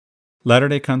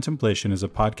Latter-day Contemplation is a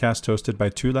podcast hosted by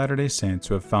two Latter-day Saints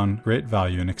who have found great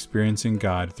value in experiencing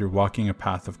God through walking a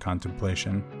path of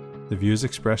contemplation. The views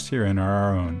expressed herein are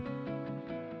our own.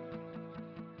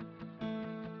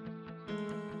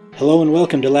 Hello and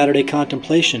welcome to Latter-day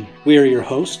Contemplation. We are your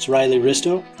hosts, Riley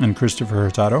Risto And Christopher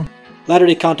Hurtado.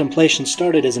 Latter-day Contemplation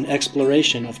started as an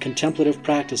exploration of contemplative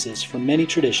practices from many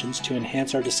traditions to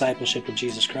enhance our discipleship of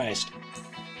Jesus Christ.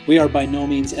 We are by no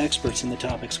means experts in the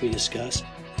topics we discuss,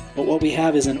 but what we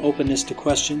have is an openness to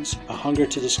questions, a hunger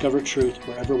to discover truth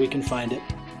wherever we can find it,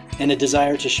 and a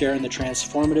desire to share in the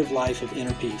transformative life of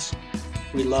inner peace.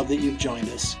 We love that you've joined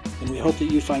us, and we hope that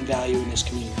you find value in this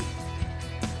community.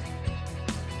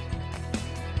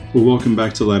 Well, welcome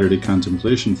back to Latter-day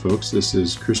Contemplation, folks. This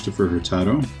is Christopher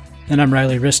Hurtado. And I'm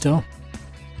Riley Risto.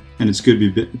 And it's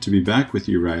good to be back with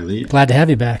you, Riley. Glad to have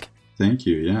you back. Thank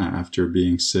you, after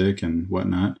being sick and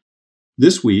whatnot.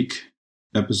 This week,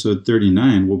 episode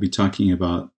 39, we'll be talking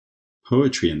about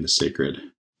poetry in the sacred.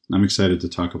 I'm excited to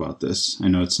talk about this. I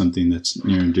know it's something that's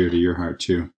near and dear to your heart,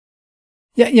 too.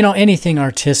 Yeah, anything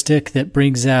artistic that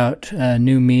brings out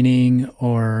new meaning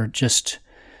or just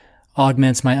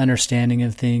augments my understanding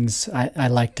of things, I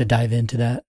like to dive into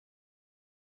that.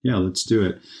 Yeah, let's do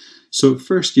it. So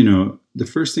first, the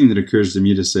first thing that occurs to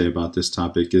me to say about this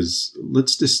topic is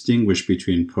let's distinguish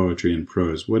between poetry and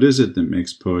prose. What is it that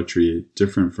makes poetry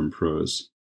different from prose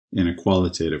in a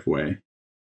qualitative way?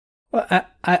 Well,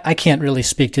 I can't really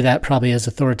speak to that probably as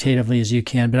authoritatively as you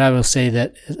can, but I will say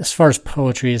that as far as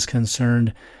poetry is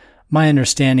concerned, my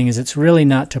understanding is it's really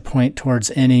not to point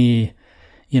towards any,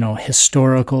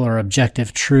 historical or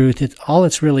objective truth. All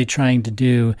it's really trying to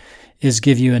do is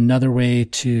give you another way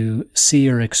to see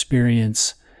or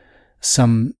experience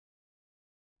some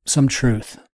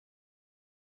truth.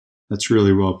 That's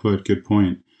really well put. Good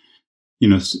point.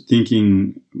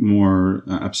 Thinking more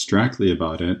abstractly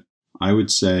about it, I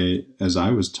would say, as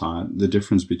I was taught, the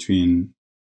difference between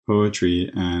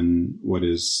poetry and what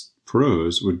is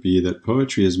prose would be that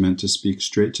poetry is meant to speak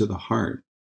straight to the heart.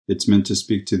 It's meant to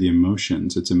speak to the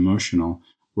emotions. It's emotional,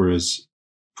 whereas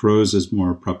prose is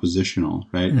more propositional,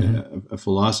 right? Mm-hmm. A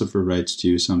philosopher writes to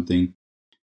you something,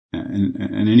 and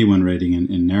anyone writing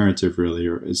in narrative really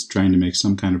is trying to make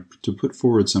to put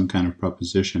forward some kind of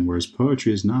proposition, whereas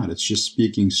poetry is not. It's just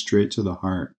speaking straight to the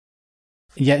heart.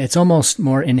 Yeah, it's almost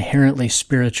more inherently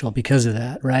spiritual because of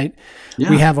that, right? Yeah.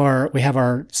 We have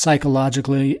our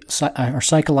psychological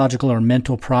or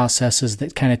mental processes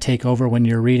that kind of take over when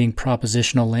you're reading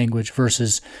propositional language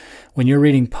versus when you're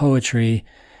reading poetry,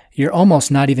 you're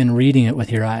almost not even reading it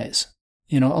with your eyes.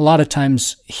 A lot of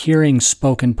times hearing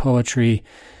spoken poetry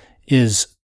is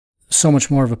so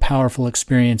much more of a powerful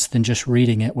experience than just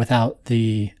reading it without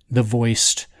the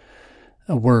voiced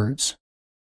words.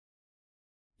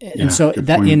 And so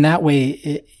that point. In that way,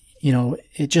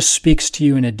 it just speaks to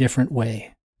you in a different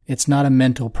way. It's not a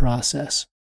mental process.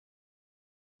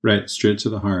 Right, straight to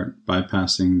the heart,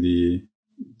 bypassing the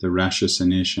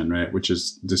ratiocination, right, which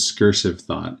is discursive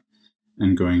thought,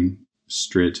 and going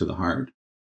straight to the heart.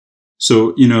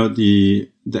 So,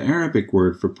 the Arabic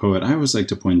word for poet, I always like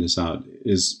to point this out,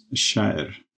 is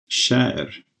sha'ir.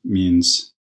 Sha'ir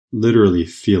means literally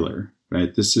feeler,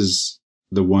 right? This is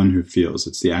the one who feels.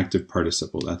 It's the active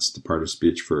participle. That's the part of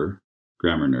speech for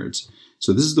grammar nerds.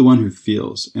 So this is the one who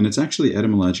feels. And it's actually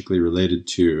etymologically related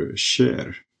to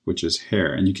shir, which is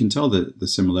hair. And you can tell the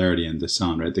similarity in the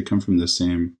sound, right? They come from the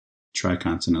same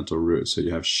triconsonantal root. So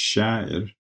you have sha'ir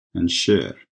and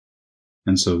shir.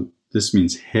 And so this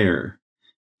means hair,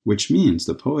 which means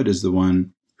the poet is the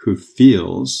one who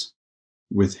feels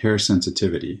with hair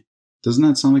sensitivity. Doesn't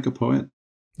that sound like a poet?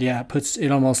 Yeah,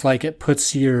 it almost like it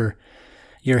puts your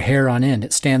hair on end.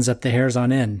 It stands up the hairs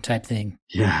on end type thing.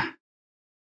 Yeah.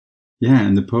 Yeah,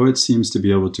 and the poet seems to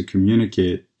be able to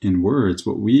communicate in words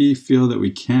what we feel that we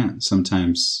can't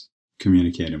sometimes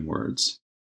communicate in words.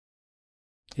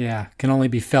 Yeah, can only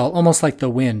be felt, almost like the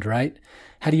wind, right?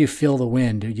 How do you feel the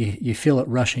wind? You feel it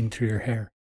rushing through your hair.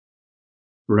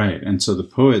 Right, and so the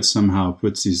poet somehow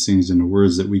puts these things into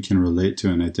words that we can relate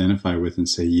to and identify with and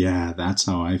say, yeah, that's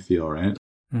how I feel, right?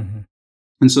 Mm-hmm.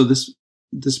 And so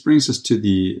this brings us to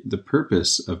the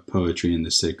purpose of poetry in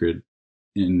the sacred,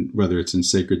 in whether it's in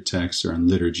sacred texts or in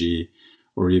liturgy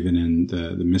or even in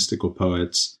the mystical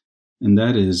poets, and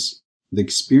that is the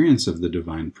experience of the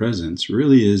divine presence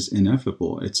really is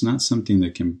ineffable. It's not something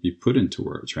that can be put into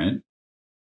words, right?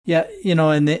 Yeah,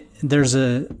 and there's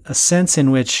a sense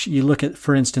in which you look at,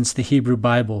 for instance, the Hebrew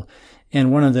Bible,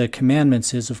 and one of the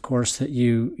commandments is, of course, that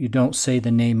you don't say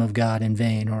the name of God in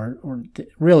vain, or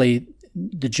really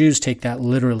the Jews take that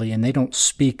literally, and they don't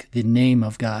speak the name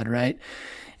of God, right?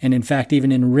 And in fact,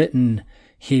 even in written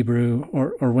Hebrew,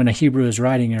 or when a Hebrew is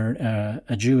writing or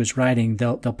a Jew is writing,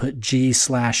 they'll put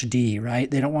G/D,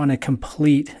 right? They don't want to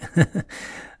complete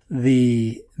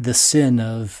the sin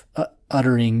of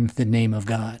uttering the name of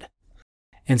God.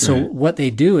 And so what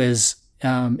they do is,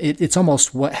 it's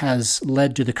almost what has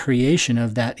led to the creation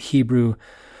of that Hebrew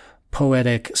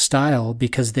poetic style,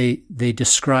 because they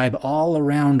describe all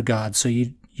around God. So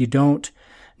you don't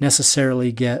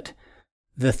necessarily get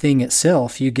the thing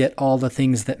itself, you get all the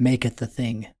things that make it the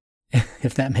thing,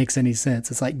 if that makes any sense.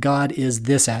 It's like God is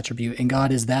this attribute and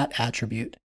God is that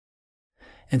attribute.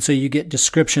 And so you get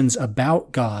descriptions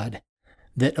about God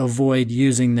that avoid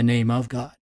using the name of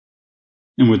God.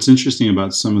 And what's interesting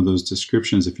about some of those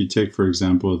descriptions, if you take, for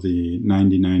example, the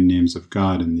 99 names of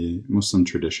God in the Muslim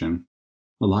tradition,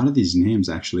 a lot of these names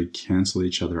actually cancel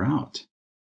each other out.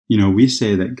 You know, we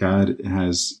say that God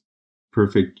has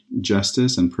perfect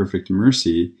justice and perfect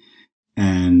mercy,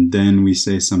 and then we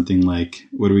say something like,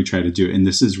 what do we try to do? And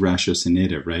this is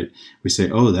ratiocinative, right? We say,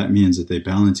 oh, that means that they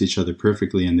balance each other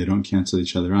perfectly and they don't cancel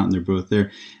each other out and they're both there.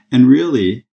 And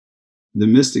really, the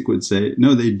mystic would say,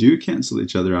 no, they do cancel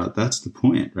each other out. That's the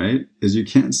point, right? Is you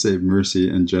can't say mercy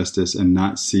and justice and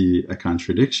not see a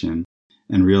contradiction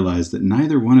and realize that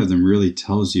neither one of them really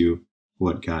tells you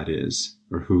what God is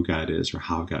or who God is or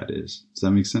how God is. Does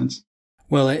that make sense?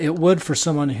 Well, it would for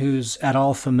someone who's at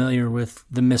all familiar with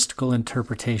the mystical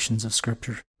interpretations of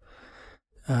Scripture.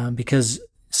 Because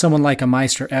someone like a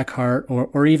Meister Eckhart,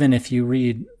 or even if you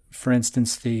read, for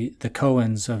instance, the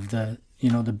koans of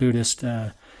the Buddhist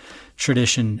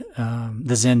tradition,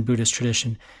 the Zen Buddhist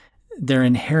tradition, they're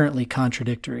inherently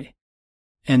contradictory.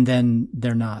 And then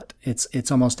they're not.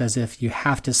 It's almost as if you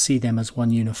have to see them as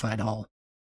one unified whole.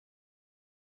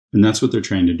 And that's what they're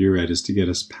trying to do, right, is to get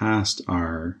us past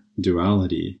our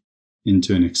duality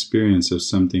into an experience of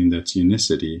something that's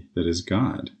unicity, that is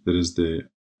God, that is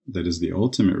the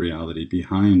ultimate reality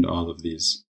behind all of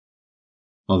this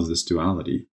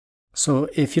duality. So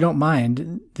if you don't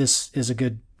mind, this is a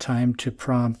good time to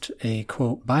prompt a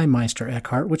quote by Meister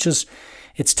Eckhart,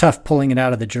 it's tough pulling it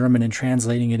out of the German and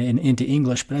translating it into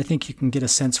English, but I think you can get a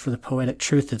sense for the poetic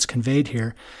truth that's conveyed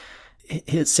here.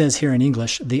 It says here in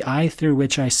English, "The eye through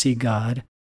which I see God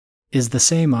is the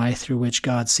same eye through which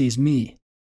God sees me.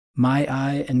 My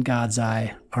eye and God's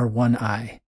eye are one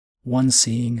eye, one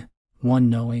seeing, one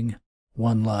knowing,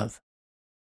 one love."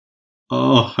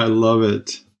 Oh, I love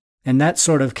it. And that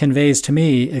sort of conveys to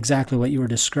me exactly what you were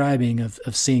describing of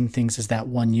seeing things as that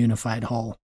one unified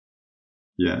whole.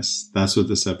 Yes, that's what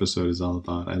this episode is all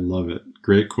about. I love it.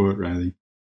 Great quote, Riley.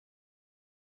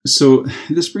 So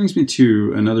this brings me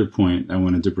to another point I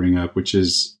wanted to bring up, which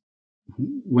is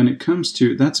when it comes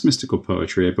to, that's mystical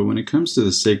poetry, but when it comes to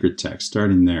the sacred text,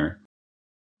 starting there,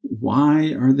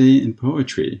 why are they in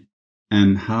poetry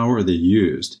and how are they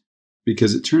used?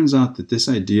 Because it turns out that this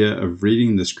idea of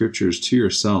reading the scriptures to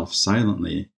yourself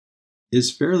silently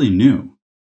is fairly new.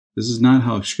 This is not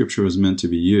how scripture was meant to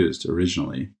be used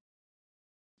originally.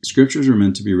 Scriptures were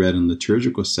meant to be read in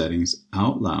liturgical settings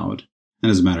out loud. And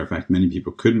as a matter of fact, many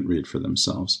people couldn't read for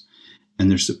themselves. And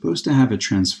they're supposed to have a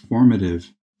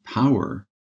transformative power,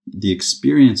 the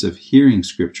experience of hearing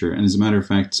scripture. And as a matter of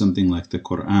fact, something like the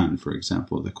Quran, for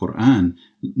example, the Quran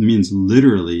means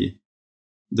literally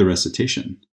the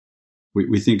recitation.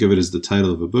 We think of it as the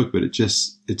title of a book, but it's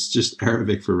just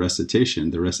Arabic for recitation,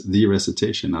 the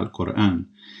recitation, al-Quran.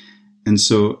 And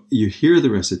so you hear the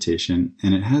recitation,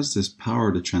 and it has this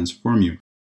power to transform you.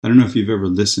 I don't know if you've ever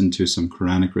listened to some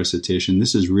Quranic recitation.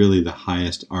 This is really the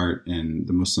highest art in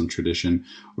the Muslim tradition,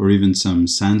 or even some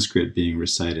Sanskrit being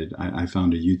recited. I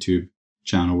found a YouTube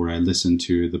channel where I listened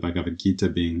to the Bhagavad Gita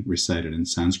being recited in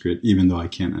Sanskrit, even though I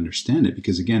can't understand it,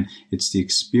 because again, it's the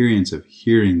experience of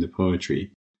hearing the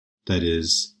poetry that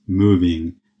is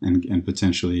moving and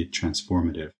potentially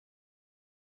transformative.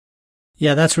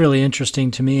 Yeah, that's really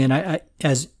interesting to me. And I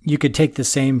as you could take the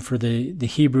same for the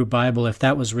Hebrew Bible, if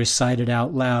that was recited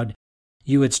out loud,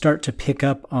 you would start to pick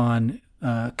up on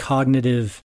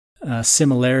cognitive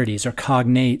similarities or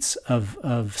cognates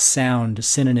of sound,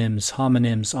 synonyms,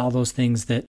 homonyms, all those things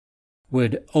that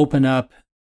would open up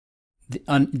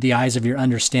the eyes of your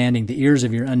understanding, the ears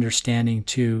of your understanding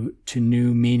to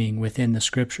new meaning within the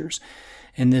scriptures.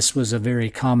 And this was a very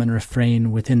common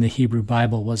refrain within the Hebrew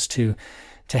Bible, was to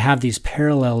have these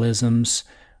parallelisms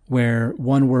where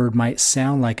one word might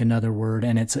sound like another word,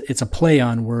 and it's a play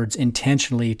on words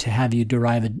intentionally to have you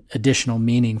derive additional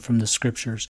meaning from the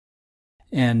scriptures.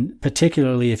 And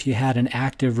particularly if you had an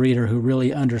active reader who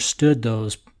really understood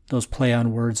those play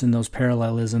on words and those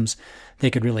parallelisms, they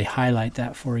could really highlight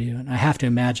that for you. And I have to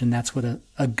imagine that's what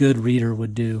a good reader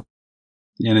would do.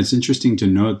 And it's interesting to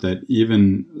note that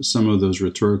even some of those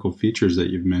rhetorical features that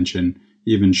you've mentioned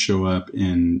even show up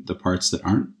in the parts that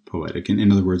aren't poetic. And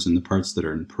in other words, in the parts that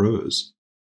are in prose.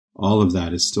 All of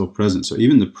that is still present. So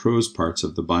even the prose parts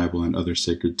of the Bible and other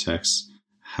sacred texts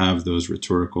have those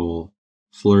rhetorical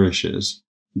flourishes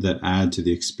that add to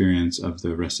the experience of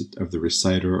the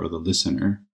reciter or the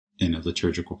listener in a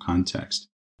liturgical context.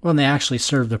 Well, and they actually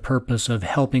serve the purpose of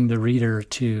helping the reader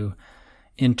to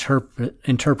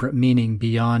interpret meaning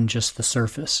beyond just the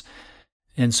surface.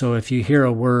 And so if you hear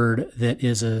a word that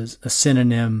is a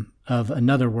synonym of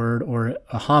another word or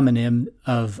a homonym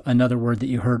of another word that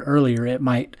you heard earlier, it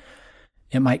might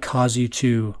cause you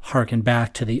to hearken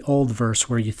back to the old verse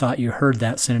where you thought you heard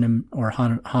that synonym or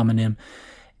homonym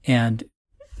and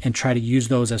try to use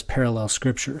those as parallel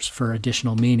scriptures for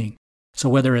additional meaning. So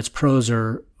whether it's prose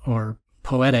or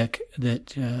poetic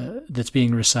that's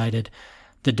being recited,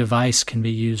 the device can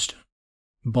be used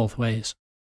both ways.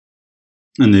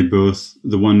 And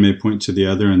the one may point to the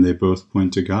other, and they both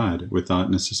point to God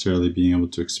without necessarily being able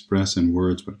to express in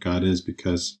words what God is,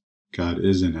 because God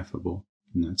is ineffable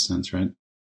in that sense, right?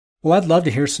 Well, I'd love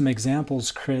to hear some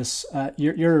examples, Chris.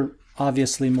 You're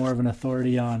obviously more of an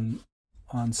authority on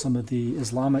some of the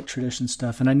Islamic tradition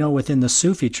stuff, and I know within the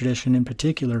Sufi tradition in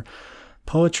particular,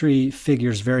 poetry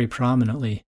figures very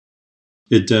prominently.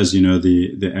 It does.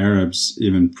 The Arabs,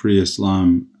 even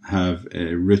pre-Islam, have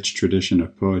a rich tradition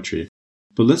of poetry.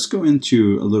 But let's go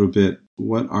into a little bit,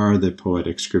 what are the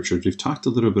poetic scriptures? We've talked a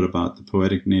little bit about the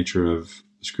poetic nature of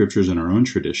scriptures in our own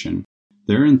tradition.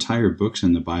 There are entire books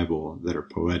in the Bible that are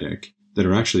poetic, that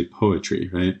are actually poetry,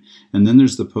 right? And then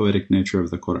there's the poetic nature of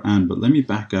the Quran. But let me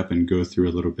back up and go through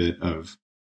a little bit of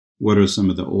what are some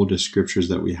of the oldest scriptures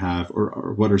that we have,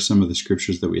 or what are some of the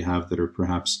scriptures that we have that are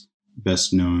perhaps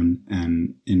best known,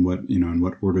 and in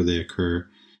what order they occur,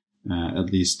 at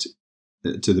least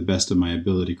to the best of my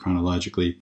ability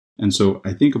chronologically. And so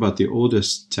I think about the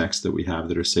oldest texts that we have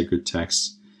that are sacred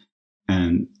texts.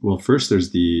 And well, first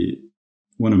there's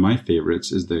one of my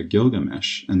favorites is the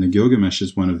Gilgamesh. And the Gilgamesh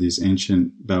is one of these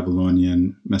ancient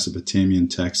Babylonian, Mesopotamian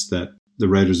texts that the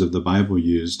writers of the Bible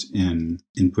used in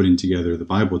putting together the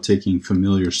Bible, taking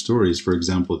familiar stories, for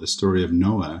example, the story of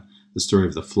Noah, the story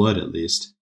of the flood at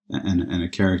least, and a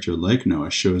character like Noah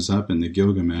shows up in the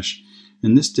Gilgamesh.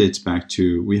 And this dates back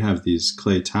to, we have these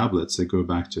clay tablets that go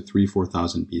back to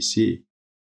 4,000 BC,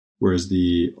 whereas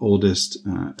the oldest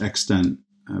extant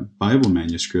Bible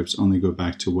manuscripts only go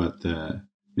back to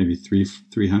maybe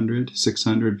 300,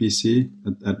 600 BC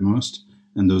at most,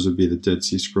 and those would be the Dead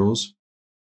Sea Scrolls.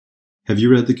 Have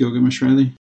you read the Gilgamesh,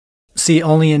 Riley? See,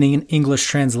 only in English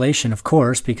translation, of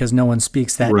course, because no one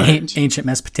speaks that ancient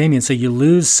Mesopotamian, so you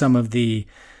lose some of the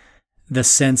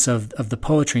sense of the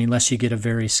poetry unless you get a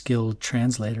very skilled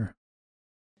translator.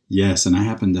 Yes, and I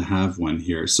happen to have one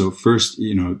here. So first,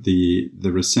 the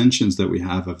recensions that we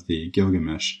have of the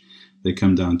Gilgamesh, they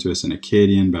come down to us in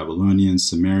Akkadian, Babylonian,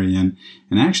 Sumerian,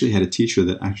 and I actually had a teacher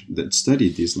that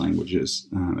studied these languages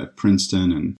at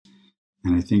Princeton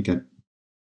and I think at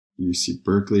UC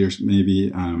Berkeley, or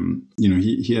maybe,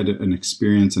 he had an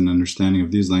experience and understanding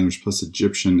of these languages, plus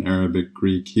Egyptian, Arabic,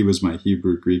 Greek. He was my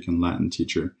Hebrew, Greek, and Latin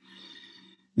teacher.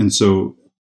 And so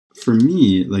for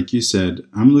me, like you said,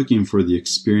 I'm looking for the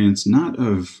experience, not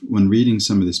of when reading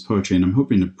some of this poetry, and I'm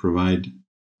hoping to provide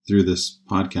through this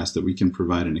podcast that we can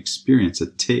provide an experience,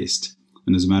 a taste.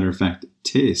 And as a matter of fact,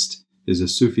 taste is a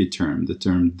Sufi term, the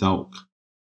term dhawq,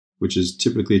 which is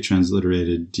typically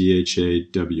transliterated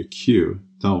dhawq.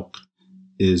 Dhawq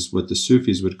is what the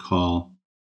Sufis would call,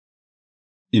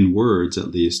 in words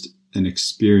at least, an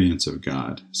experience of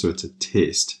God. So it's a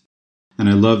taste. And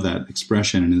I love that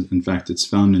expression. And in fact, it's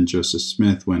found in Joseph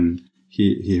Smith when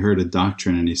he heard a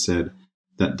doctrine and he said,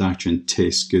 that doctrine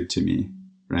tastes good to me,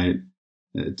 right?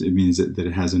 It means that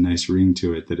it has a nice ring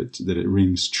to it, that it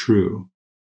rings true.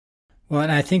 Well,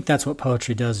 and I think that's what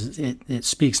poetry does. It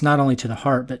speaks not only to the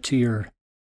heart, but to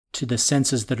the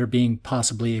senses that are being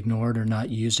possibly ignored or not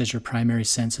used as your primary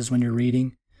senses when you're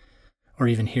reading or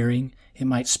even hearing. It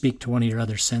might speak to one of your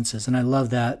other senses. And I love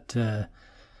that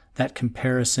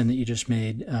comparison that you just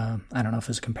made. I don't know if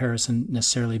it's a comparison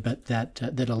necessarily, but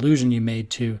that allusion you made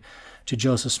to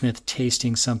Joseph Smith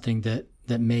tasting something that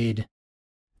made,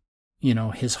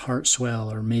 his heart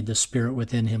swell or made the spirit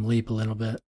within him leap a little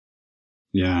bit.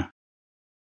 Yeah.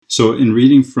 So in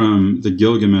reading from the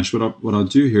Gilgamesh, what I'll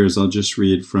do here is I'll just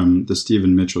read from the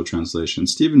Stephen Mitchell translation.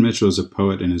 Stephen Mitchell is a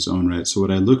poet in his own right. So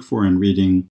what I look for in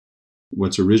reading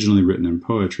what's originally written in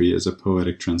poetry is a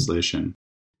poetic translation.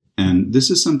 And this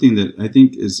is something that I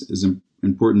think is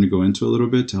important to go into a little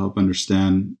bit to help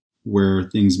understand where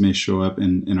things may show up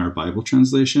in our Bible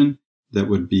translation. that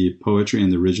would be poetry in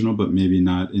the original, but maybe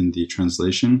not in the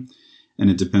translation. And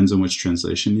it depends on which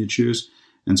translation you choose.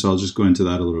 And so I'll just go into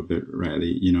that a little bit,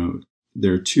 Riley.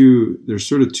 There's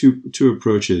sort of two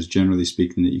approaches, generally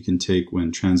speaking, that you can take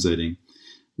when translating.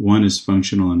 One is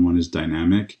functional and one is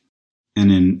dynamic.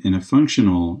 And in a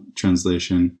functional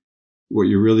translation, what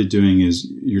you're really doing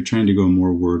is you're trying to go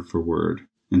more word for word.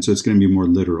 And so it's going to be more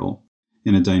literal.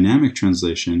 In a dynamic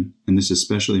translation, and this is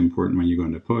especially important when you go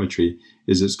into poetry,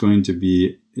 is it's going to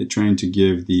be trying to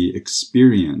give the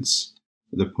experience,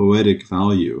 the poetic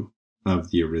value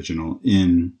of the original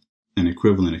in an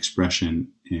equivalent expression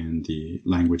in the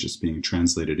language it's being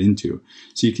translated into.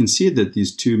 So you can see that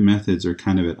these two methods are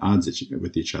kind of at odds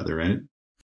with each other, right?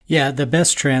 Yeah, the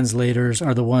best translators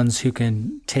are the ones who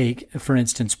can take, for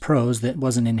instance, prose that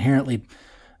wasn't inherently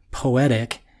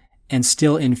poetic and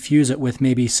still infuse it with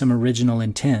maybe some original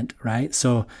intent, right?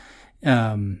 So,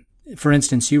 for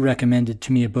instance, you recommended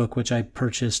to me a book which I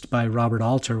purchased by Robert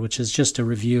Alter, which is just a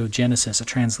review of Genesis, a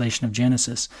translation of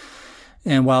Genesis.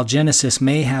 And while Genesis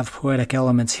may have poetic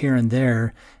elements here and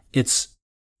there, it's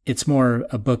more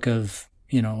a book of,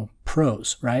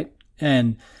 prose, right?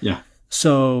 And yeah.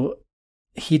 So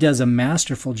he does a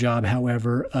masterful job,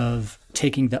 however, of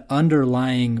taking the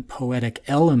underlying poetic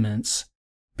elements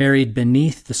buried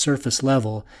beneath the surface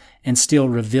level and still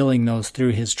revealing those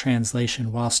through his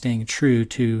translation while staying true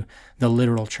to the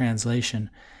literal translation.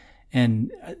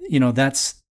 And,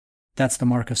 that's the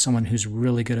mark of someone who's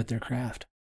really good at their craft.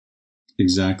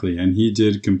 Exactly. And he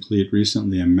did complete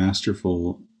recently a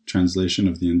masterful translation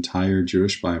of the entire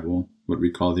Jewish Bible, what we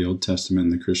call the Old Testament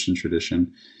in the Christian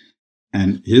tradition.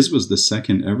 And his was the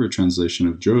second ever translation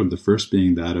of Job, the first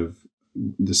being that of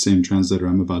the same translator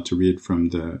I'm about to read from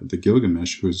the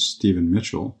Gilgamesh, who's Stephen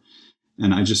Mitchell.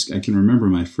 And I can remember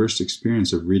my first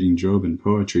experience of reading Job in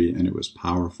poetry, and it was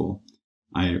powerful.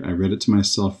 I read it to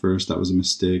myself first. That was a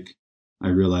mistake. I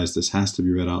realized this has to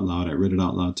be read out loud. I read it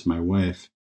out loud to my wife,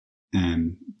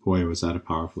 and boy, was that a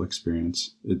powerful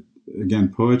experience.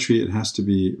 Again, poetry, it has to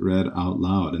be read out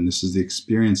loud, and this is the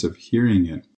experience of hearing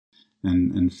it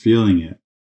and feeling it.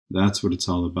 That's what it's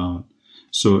all about.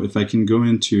 So if I can go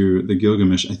into the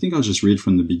Gilgamesh, I think I'll just read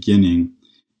from the beginning.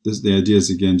 The idea is,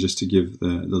 again, just to give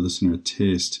the listener a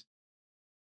taste.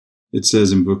 It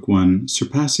says in Book 1,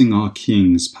 surpassing all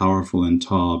kings, powerful and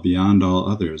tall, beyond all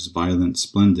others, violent,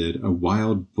 splendid, a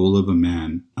wild bull of a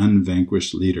man,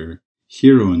 unvanquished leader,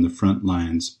 hero in the front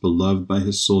lines, beloved by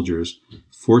his soldiers,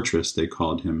 fortress they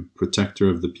called him, protector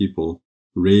of the people,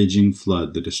 raging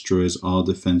flood that destroys all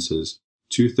defenses,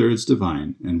 2/3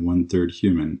 divine and 1/3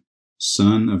 human,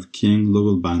 son of King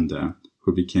Lugalbanda,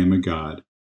 who became a god,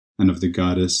 and of the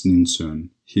goddess Ninsun.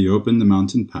 He opened the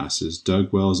mountain passes,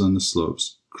 dug wells on the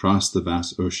slopes, crossed the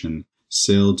vast ocean,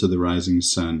 sailed to the rising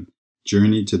sun,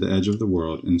 journeyed to the edge of the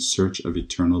world in search of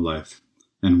eternal life.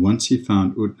 And once he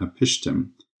found Utnapishtim,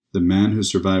 the man who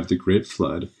survived the great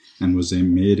flood and was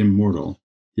made immortal.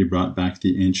 He brought back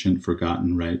the ancient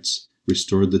forgotten rites,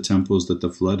 restored the temples that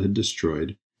the flood had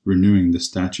destroyed, renewing the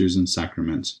statues and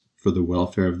sacraments for the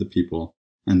welfare of the people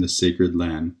and the sacred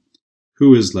land.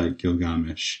 Who is like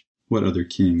Gilgamesh? What other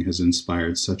king has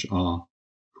inspired such awe?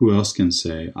 Who else can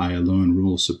say, I alone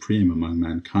rule supreme among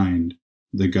mankind?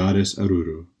 The goddess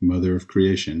Aruru, mother of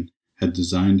creation, had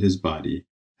designed his body,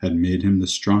 had made him the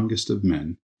strongest of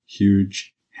men,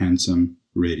 huge, handsome,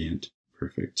 radiant,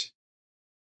 perfect.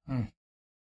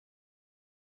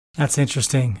 That's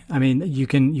interesting. I mean, you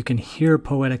can hear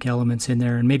poetic elements in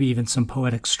there and maybe even some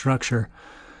poetic structure,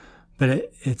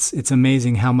 but it's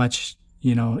amazing how much,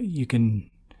 you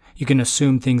can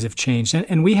assume things have changed.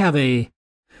 And we have an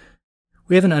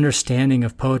understanding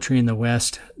of poetry in the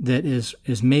West that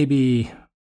is maybe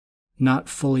not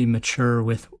fully mature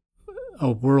with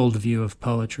a worldview of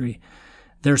poetry.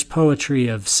 There's poetry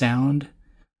of sound,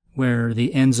 where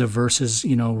the ends of verses,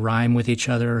 rhyme with each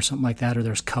other or something like that, or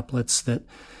there's couplets that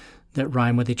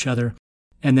rhyme with each other.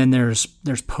 And then there's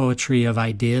poetry of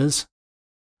ideas.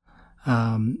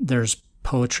 There's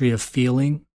poetry of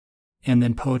feeling, and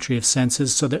then poetry of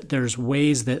senses. So that there's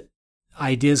ways that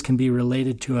ideas can be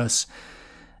related to us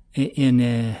in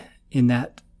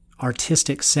that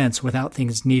artistic sense without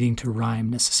things needing to rhyme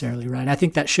necessarily, right? I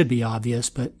think that should be obvious,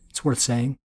 but it's worth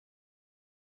saying.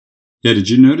 Yeah, did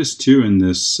you notice too in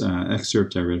this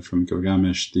excerpt I read from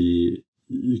Gilgamesh,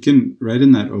 you can, right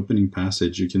in that opening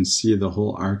passage, you can see the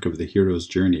whole arc of the hero's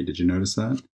journey. Did you notice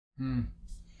that?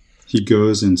 He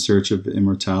goes in search of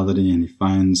immortality and he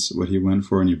finds what he went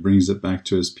for and he brings it back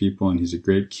to his people and he's a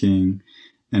great king.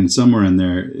 And somewhere in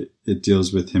there, it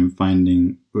deals with him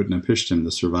finding Utnapishtim,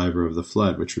 the survivor of the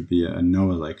flood, which would be a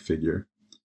Noah-like figure.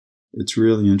 It's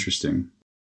really interesting.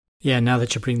 Yeah, now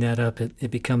that you bring that up,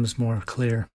 it becomes more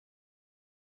clear.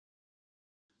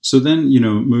 So then,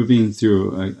 moving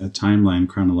through a timeline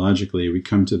chronologically, we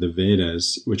come to the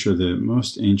Vedas, which are the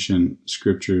most ancient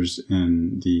scriptures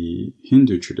in the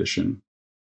Hindu tradition.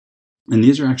 And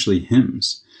these are actually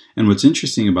hymns. And what's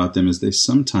interesting about them is they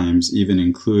sometimes even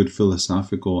include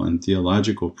philosophical and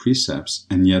theological precepts,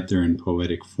 and yet they're in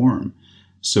poetic form.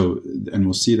 So, and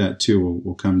we'll see that too.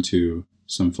 We'll come to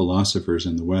some philosophers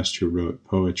in the West who wrote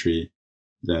poetry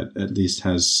that at least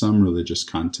has some religious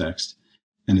context.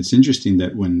 And it's interesting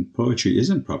that when poetry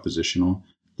isn't propositional,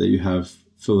 that you have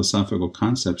philosophical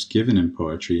concepts given in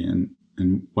poetry.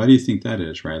 And why do you think that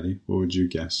is, Riley? What would you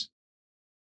guess?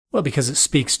 Well, because it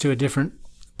speaks to a different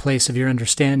place of your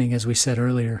understanding, as we said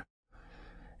earlier.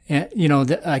 And,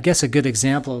 I guess a good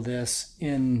example of this,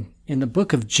 in the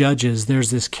book of Judges,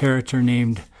 there's this character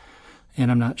named,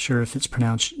 and I'm not sure if it's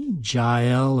pronounced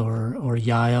Jael or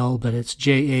Yael, but it's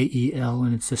Jael,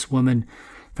 and it's this woman,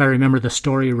 if I remember the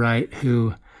story right,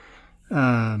 who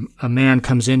a man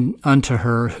comes in unto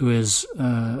her who is,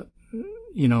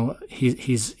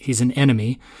 he's an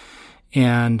enemy,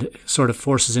 and sort of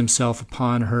forces himself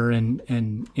upon her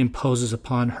and imposes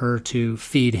upon her to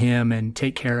feed him and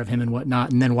take care of him and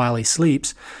whatnot. And then while he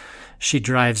sleeps, she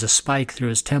drives a spike through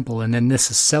his temple. And then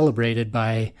this is celebrated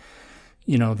by,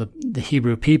 the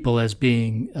Hebrew people as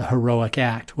being a heroic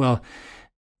act. Well,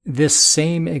 this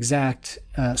same exact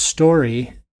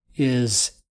story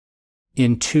is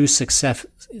in two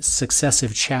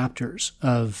successive chapters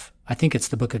of, I think it's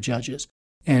the book of Judges.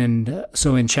 And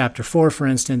so in chapter 4, for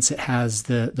instance, it has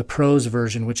the prose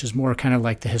version, which is more kind of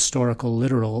like the historical,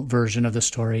 literal version of the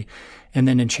story. And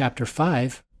then in chapter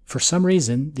 5, for some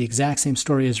reason, the exact same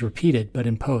story is repeated, but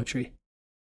in poetry,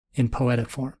 in poetic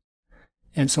form.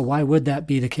 And so why would that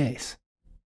be the case?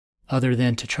 Other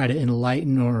than to try to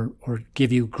enlighten or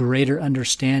give you greater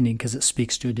understanding because it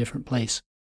speaks to a different place.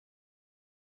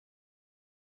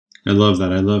 I love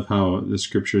that. I love how the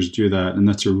scriptures do that. And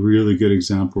that's a really good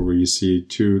example where you see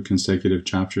two consecutive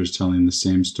chapters telling the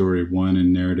same story, one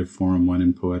in narrative form, one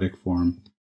in poetic form.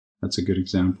 That's a good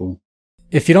example.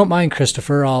 If you don't mind,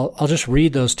 Christopher, I'll just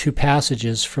read those two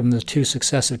passages from the two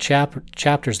successive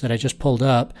chapters that I just pulled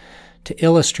up to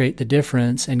illustrate the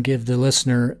difference and give the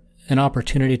listener an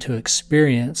opportunity to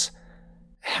experience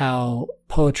how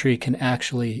poetry can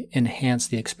actually enhance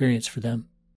the experience for them.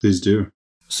 Please do.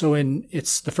 So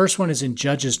the first one is in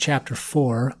Judges chapter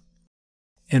 4,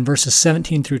 and verses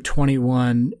 17 through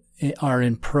 21 are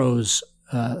in prose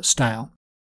style.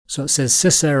 So it says,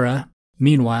 Sisera,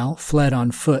 meanwhile, fled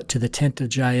on foot to the tent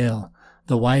of Jael,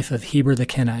 the wife of Heber the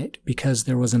Kenite, because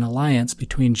there was an alliance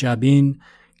between Jabin,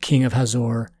 king of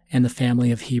Hazor, and the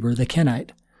family of Heber the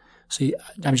Kenite. So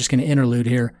I'm just going to interlude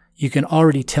here. You can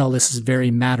already tell this is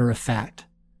very matter of fact.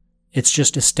 It's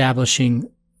just establishing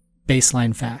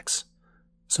baseline facts.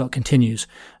 So it continues.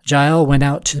 Jael went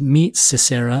out to meet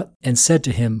Sisera and said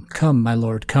to him, Come, my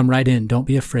lord, come right in, don't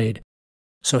be afraid.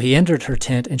 So he entered her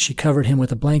tent, and she covered him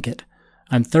with a blanket.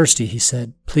 I'm thirsty, he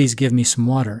said. Please give me some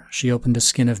water. She opened a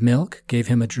skin of milk, gave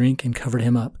him a drink, and covered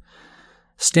him up.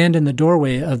 Stand in the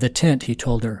doorway of the tent, he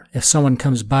told her. If someone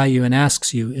comes by you and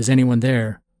asks you, Is anyone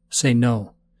there? Say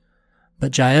no.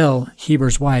 But Jael,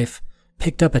 Heber's wife,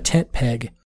 picked up a tent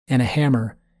peg and a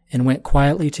hammer and went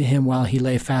quietly to him while he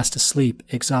lay fast asleep,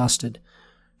 exhausted.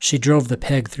 She drove the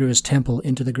peg through his temple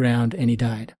into the ground, and he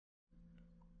died.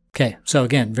 Okay, so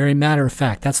again, very matter of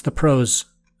fact. That's the prose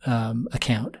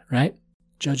account, right?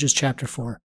 Judges chapter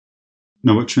 4.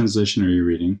 Now, what translation are you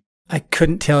reading? I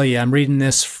couldn't tell you. I'm reading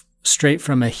this straight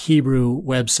from a Hebrew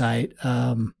website.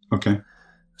 Okay.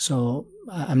 So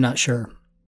I'm not sure.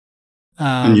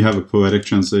 And you have a poetic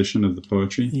translation of the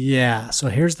poetry? Yeah, so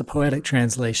here's the poetic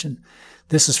translation.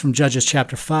 This is from Judges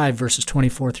chapter 5, verses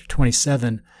 24 through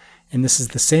 27, and this is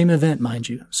the same event, mind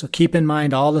you. So keep in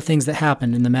mind all the things that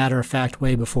happened in the matter-of-fact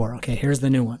way before. Okay, here's the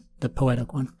new one, the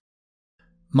poetic one.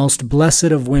 Most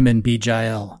blessed of women be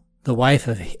Jael, the wife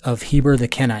of Heber the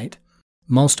Kenite,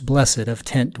 most blessed of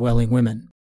tent-dwelling women.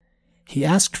 He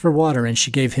asked for water, and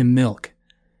she gave him milk.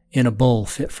 In a bowl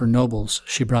fit for nobles,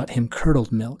 she brought him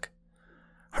curdled milk.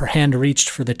 Her hand reached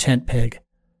for the tent peg,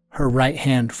 her right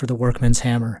hand for the workman's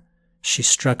hammer. She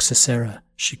struck Sisera.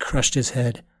 She crushed his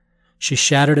head. She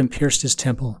shattered and pierced his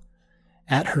temple.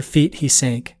 At her feet he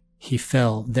sank. He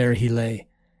fell. There he lay.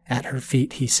 At her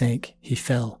feet he sank. He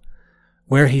fell.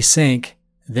 Where he sank,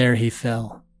 there he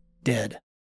fell. Dead.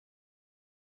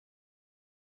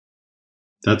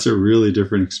 That's a really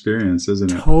different experience,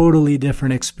 isn't it? Totally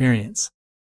different experience.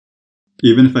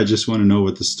 Even if I just want to know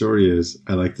what the story is,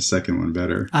 I like the second one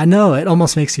better. I know. It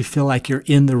almost makes you feel like you're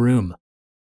in the room.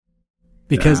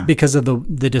 because of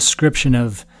the description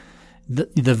of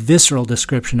the visceral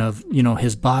description of,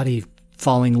 his body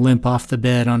falling limp off the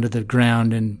bed onto the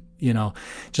ground, and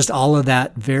just all of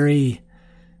that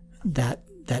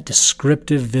that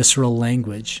descriptive visceral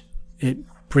language. It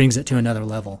brings it to another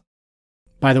level.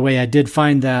 By the way, I did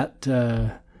find that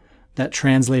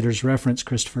translator's reference,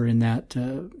 Christopher, in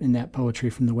that poetry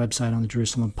from the website on the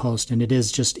Jerusalem Post, and it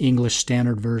is just English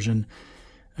Standard Version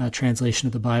translation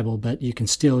of the Bible, but you can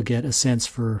still get a sense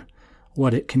for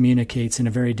what it communicates in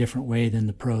a very different way than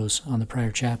the prose on the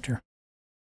prior chapter.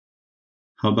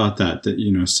 How about that? That,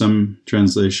 some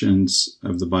translations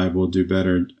of the Bible do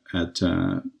better at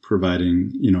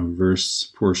providing,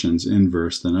 verse portions in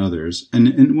verse than others.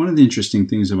 And one of the interesting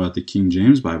things about the King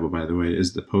James Bible, by the way,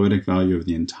 is the poetic value of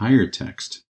the entire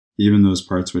text, even those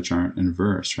parts which aren't in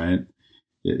verse, right?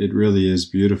 It really is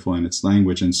beautiful in its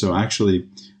language. And so actually,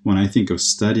 when I think of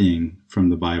studying from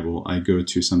the Bible, I go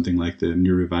to something like the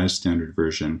New Revised Standard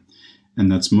Version.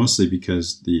 And that's mostly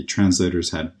because the translators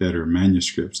had better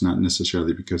manuscripts, not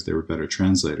necessarily because they were better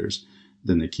translators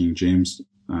than the King James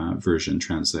Version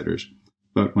translators.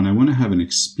 But when I want to have an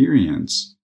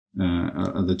experience,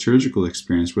 a liturgical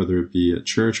experience, whether it be at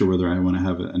church or whether I want to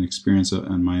have an experience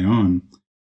on my own,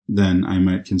 then I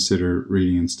might consider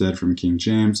reading instead from King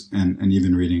James and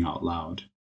even reading out loud.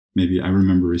 Maybe I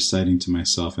remember reciting to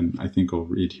myself, and I think I'll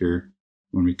read here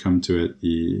when we come to it,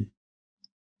 the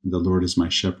Lord is my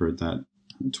shepherd, that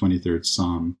 23rd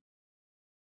Psalm.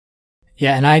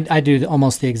 Yeah, and I do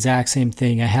almost the exact same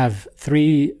thing. I have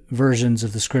 3 versions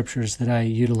of the scriptures that I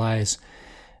utilize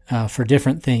for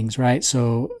different things, right?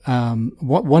 So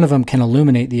one of them can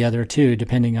illuminate the other two,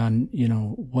 depending on,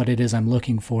 what it is I'm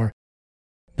looking for.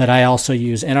 But I also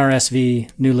use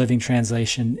NRSV, New Living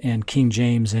Translation, and King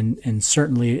James, and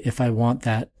certainly if I want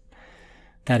that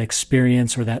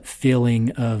experience or that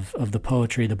feeling of the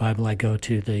poetry of the Bible, I go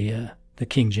to the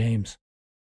King James.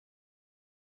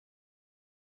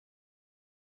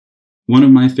 One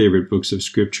of my favorite books of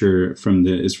scripture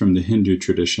is from the Hindu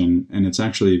tradition, and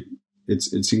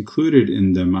it's included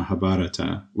in the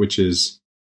Mahabharata, which is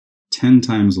 10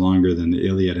 times longer than the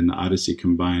Iliad and the Odyssey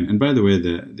combined. And by the way,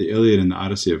 the Iliad and the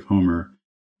Odyssey of Homer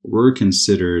were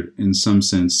considered, in some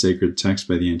sense, sacred texts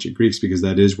by the ancient Greeks, because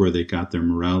that is where they got their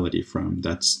morality from.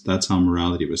 That's how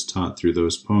morality was taught, through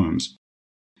those poems.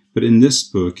 But in this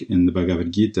book, in the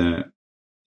Bhagavad Gita,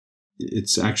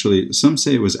 it's actually, some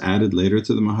say it was added later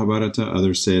to the Mahabharata,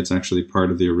 others say it's actually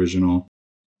part of the original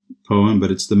poem,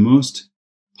 but it's the most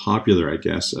popular, I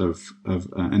guess, of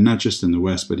and not just in the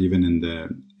West, but even in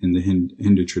the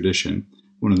Hindu tradition,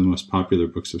 one of the most popular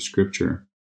books of scripture.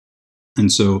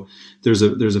 And so there's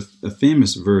a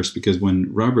famous verse, because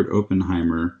when Robert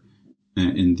Oppenheimer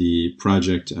in the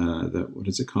project, what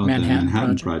is it called? The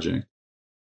Manhattan Project.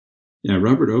 Yeah,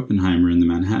 Robert Oppenheimer in the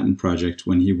Manhattan Project,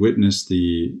 when he witnessed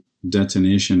the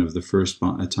detonation of the first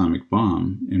atomic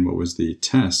bomb in what was the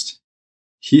test,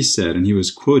 he said, and he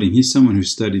was quoting, he's someone who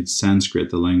studied Sanskrit,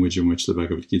 the language in which the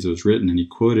Bhagavad Gita was written, and he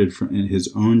quoted from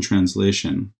his own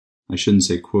translation. I shouldn't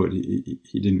say quote, he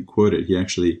didn't quote it, he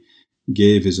actually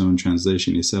gave his own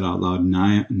translation. He said out loud,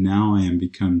 now I am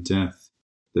become death,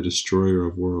 the destroyer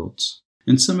of worlds.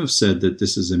 And some have said that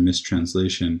this is a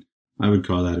mistranslation. I would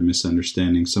call that a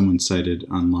misunderstanding. Someone cited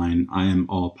online, I am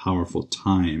all-powerful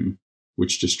time,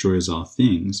 which destroys all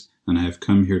things, and I have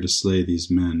come here to slay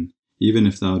these men. Even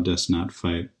if thou dost not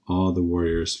fight, all the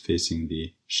warriors facing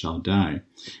thee shall die.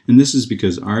 And this is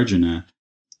because Arjuna,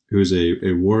 who is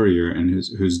a warrior and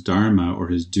whose dharma or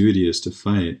his duty is to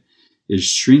fight, is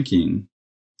shrinking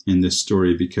in this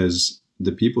story because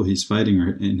the people he's fighting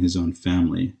are in his own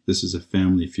family. This is a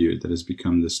family feud that has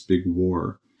become this big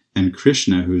war. And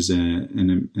Krishna, who's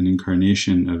an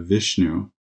incarnation of Vishnu,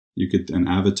 an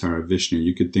avatar of Vishnu,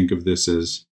 you could think of this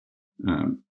as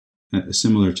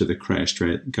similar to the Christ,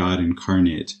 right? God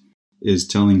incarnate, is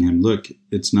telling him, look,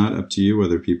 it's not up to you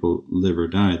whether people live or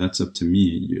die. That's up to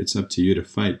me. It's up to you to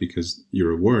fight because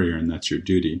you're a warrior and that's your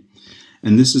duty.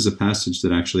 And this is a passage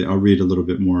that actually, I'll read a little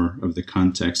bit more of the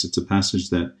context. It's a passage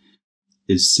that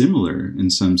is similar in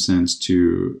some sense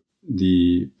to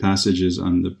the passages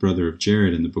on the brother of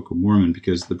Jared in the Book of Mormon,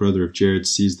 because the brother of Jared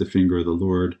sees the finger of the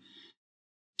Lord,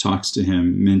 talks to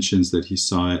him, mentions that he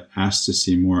saw it, asks to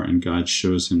see more, and God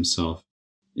shows himself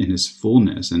in his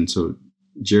fullness. And so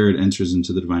Jared enters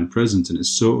into the divine presence, and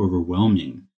it's so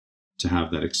overwhelming to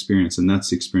have that experience. And that's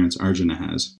the experience Arjuna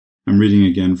has. I'm reading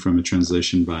again from a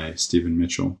translation by Stephen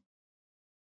Mitchell.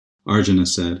 Arjuna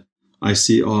said, I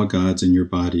see all gods in your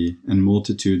body, and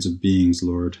multitudes of beings,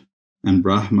 Lord, and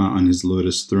Brahma on his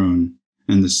lotus throne,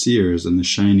 and the seers and the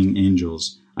shining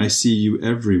angels. I see you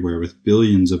everywhere with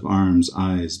billions of arms,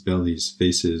 eyes, bellies,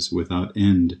 faces, without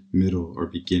end, middle, or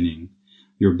beginning.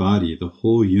 Your body, the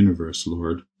whole universe,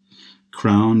 Lord.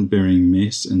 Crown bearing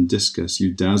mace and discus,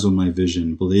 you dazzle my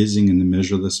vision, blazing in the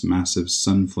measureless massive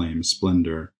sun-flame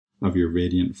splendor of your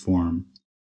radiant form.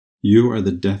 You are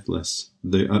the deathless,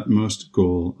 the utmost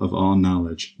goal of all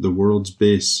knowledge, the world's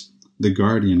base, the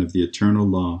guardian of the eternal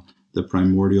law, the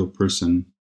primordial person.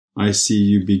 I see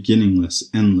you beginningless,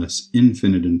 endless,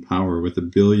 infinite in power, with a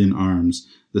billion arms,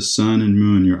 the sun and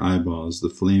moon your eyeballs, the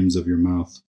flames of your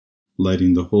mouth,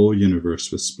 lighting the whole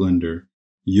universe with splendor.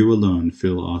 You alone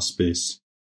fill all space.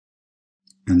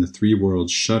 And the three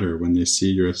worlds shudder when they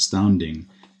see your astounding,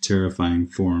 terrifying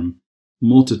form.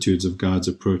 Multitudes of gods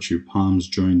approach you, palms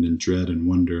joined in dread and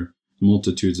wonder.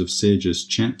 Multitudes of sages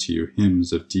chant to you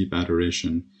hymns of deep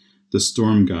adoration. The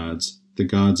storm gods, the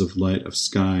gods of light, of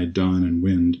sky, dawn, and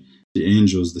wind, the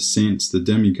angels, the saints, the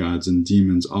demigods, and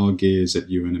demons all gaze at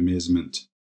you in amazement.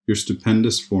 Your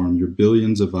stupendous form, your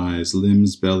billions of eyes,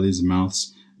 limbs, bellies,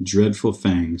 mouths, dreadful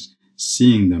fangs,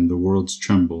 seeing them the worlds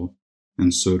tremble,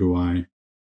 and so do I.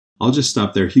 I'll just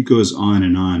stop there. He goes on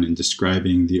in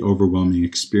describing the overwhelming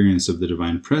experience of the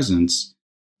divine presence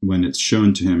when it's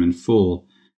shown to him in full,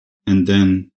 and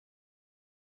then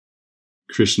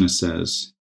Krishna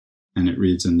says, and it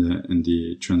reads in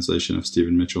the translation of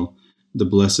Stephen Mitchell, the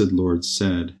blessed Lord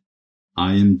said,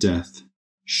 I am death,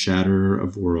 shatterer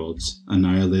of worlds,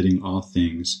 annihilating all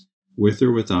things. With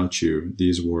or without you,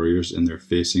 these warriors and their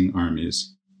facing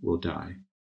armies will die.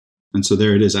 And so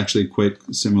there it is, actually quite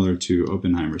similar to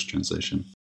Oppenheimer's translation.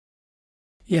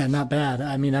 Yeah, not bad.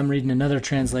 I mean, I'm reading another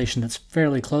translation that's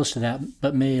fairly close to that,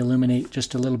 but may illuminate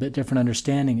just a little bit different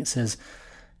understanding. It says,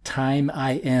 Time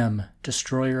I am,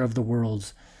 destroyer of the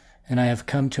worlds, and I have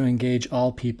come to engage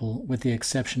all people, with the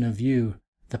exception of you,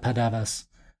 the Pandavas.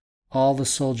 All the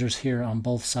soldiers here on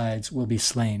both sides will be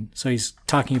slain. So he's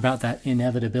talking about that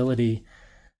inevitability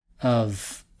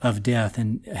of death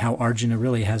and how Arjuna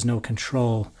really has no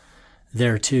control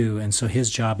there too. And so his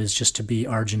job is just to be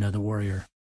Arjuna the warrior.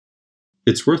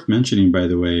 It's worth mentioning, by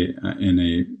the way, in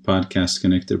a podcast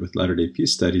connected with Latter-day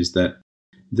Peace Studies, that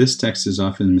this text is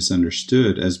often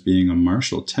misunderstood as being a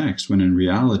martial text, when in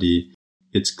reality,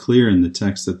 it's clear in the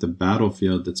text that the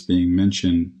battlefield that's being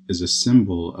mentioned is a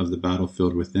symbol of the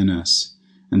battlefield within us.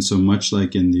 And so much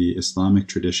like in the Islamic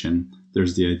tradition,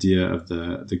 there's the idea of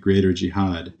the greater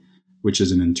jihad, which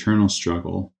is an internal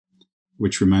struggle,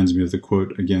 which reminds me of the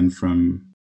quote again from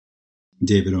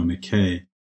David O. McKay.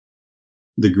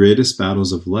 The greatest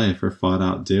battles of life are fought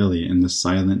out daily in the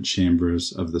silent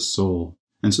chambers of the soul.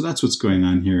 And so that's what's going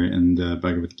on here in the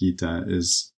Bhagavad Gita,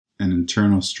 is an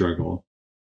internal struggle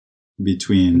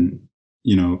between,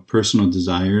 personal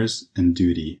desires and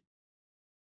duty.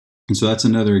 And so that's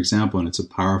another example, and it's a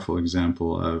powerful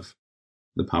example of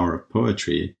the power of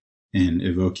poetry in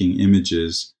evoking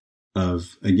images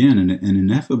of, again, an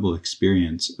ineffable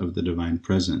experience of the divine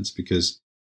presence. Because,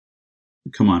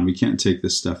 come on, we can't take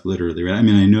this stuff literally, right? I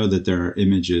mean, I know that there are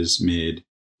images made,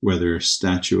 whether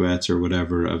statuettes or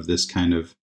whatever, of this kind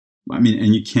of,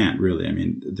 and you can't really. I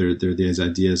mean, there are these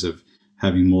ideas of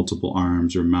having multiple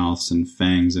arms or mouths and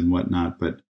fangs and whatnot,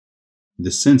 but the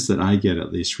sense that I get,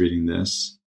 at least reading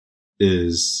this,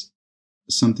 is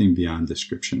something beyond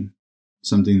description,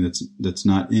 something that's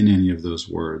not in any of those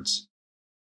words.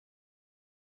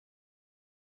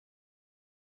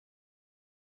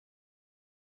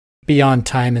 Beyond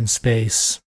time and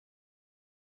space.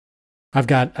 I've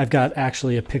got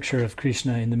actually a picture of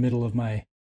Krishna in the middle of my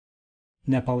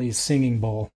Nepalese singing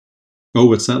bowl. Oh,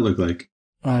 what's that look like?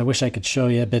 I wish I could show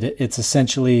you, but it's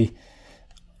essentially,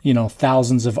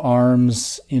 thousands of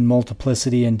arms in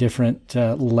multiplicity and different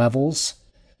levels.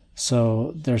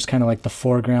 So there's kind of like the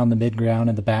foreground, the midground,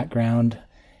 and the background,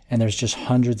 and there's just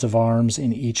hundreds of arms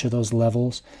in each of those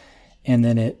levels. And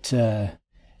then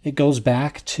it goes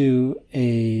back to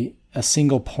a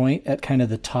single point at kind of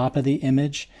the top of the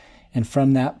image, and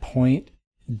from that point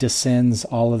descends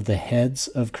all of the heads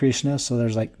of Krishna. So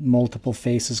there's like multiple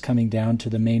faces coming down to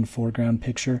the main foreground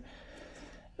picture.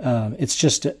 It's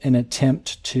just an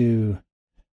attempt to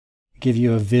give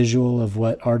you a visual of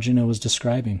what Arjuna was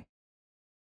describing.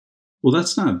 Well,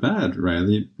 that's not bad,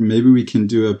 Riley. Maybe we can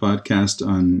do a podcast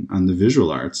on the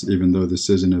visual arts, even though this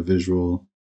isn't a visual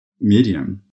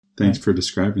medium. Thanks for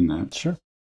describing that. Sure.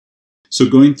 So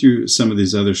going through some of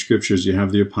these other scriptures, you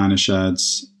have the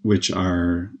Upanishads, which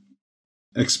are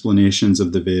explanations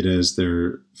of the Vedas.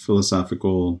 They're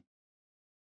philosophical,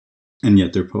 and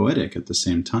yet they're poetic at the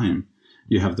same time.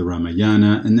 You have the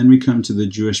Ramayana, and then we come to the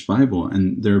Jewish Bible,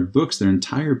 and there are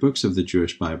entire books of the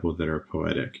Jewish Bible that are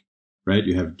poetic. right?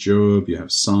 You have Job, you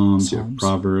have Psalms, you have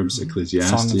Proverbs, Ecclesiastes,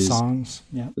 Song of Songs,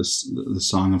 yeah. The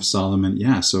Song of Solomon.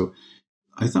 Yeah, so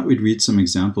I thought we'd read some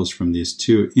examples from these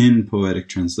too in poetic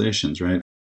translations, right?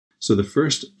 So the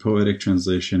first poetic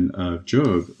translation of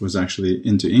Job was actually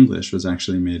into English, was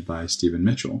actually made by Stephen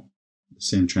Mitchell, the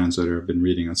same translator I've been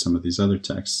reading on some of these other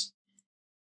texts.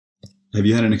 Have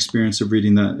you had an experience of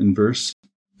reading that in verse,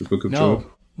 the book of Job?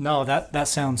 No, that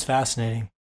sounds fascinating.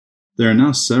 There are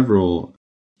now several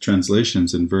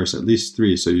translations in verse, at least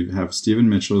 3. So you have Stephen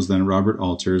Mitchell's, then Robert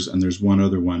Alter's, and there's one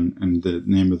other one, and the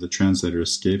name of the translator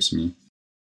escapes me.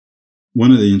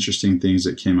 One of the interesting things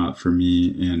that came out for me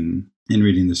in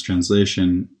reading this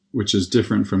translation, which is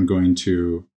different from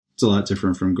it's a lot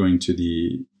different from going to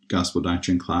the gospel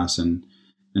doctrine class and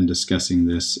discussing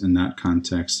this in that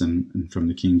context and from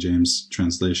the King James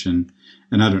translation.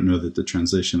 And I don't know that the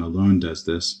translation alone does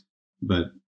this,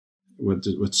 but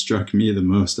what struck me the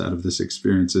most out of this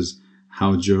experience is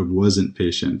how Job wasn't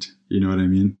patient. You know what I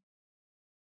mean?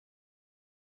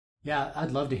 Yeah,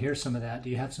 I'd love to hear some of that. Do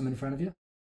you have some in front of you?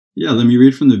 Yeah, let me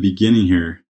read from the beginning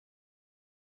here.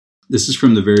 This is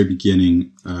from the very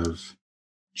beginning of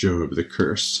Job, the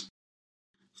curse.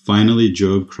 Finally,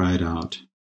 Job cried out,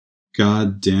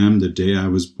 God damn the day I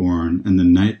was born and the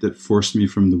night that forced me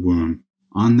from the womb.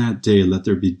 On that day let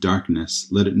there be darkness.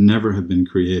 Let it never have been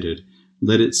created.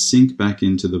 Let it sink back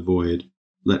into the void.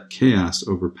 Let chaos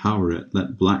overpower it.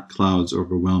 Let black clouds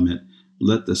overwhelm it.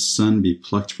 Let the sun be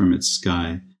plucked from its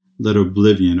sky. Let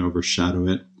oblivion overshadow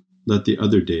it. Let the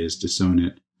other days disown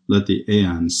it. Let the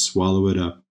aeons swallow it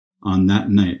up. On that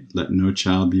night let no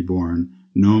child be born.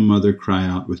 No mother cry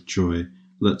out with joy.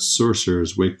 Let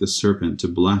sorcerers wake the serpent to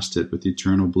blast it with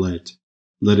eternal blight.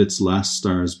 Let its last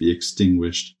stars be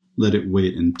extinguished. Let it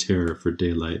wait in terror for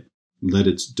daylight. Let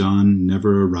its dawn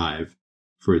never arrive,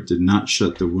 for it did not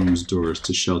shut the womb's doors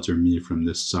to shelter me from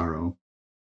this sorrow.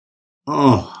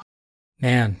 Oh!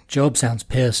 Man, Job sounds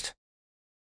pissed.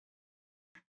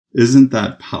 Isn't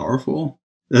that powerful?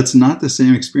 That's not the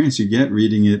same experience you get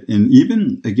reading it in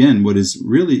even, again, what is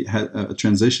really a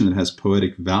translation that has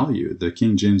poetic value. The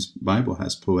King James Bible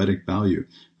has poetic value,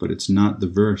 but it's not the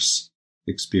verse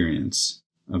experience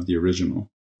of the original.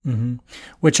 Mm-hmm.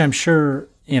 Which I'm sure,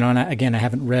 and again, I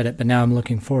haven't read it, but now I'm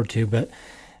looking forward to, but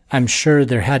I'm sure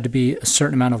there had to be a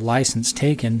certain amount of license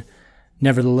taken,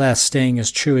 nevertheless staying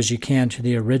as true as you can to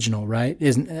the original, right?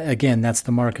 Again, that's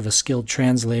the mark of a skilled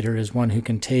translator, is one who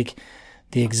can take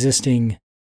the existing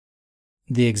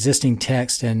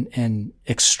text and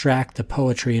extract the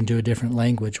poetry into a different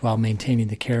language while maintaining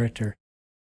the character.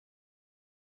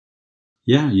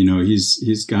 Yeah,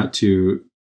 he's got to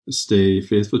stay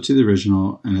faithful to the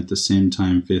original and at the same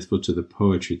time faithful to the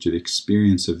poetry, to the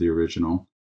experience of the original.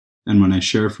 And when I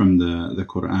share from the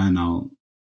Quran,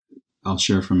 I'll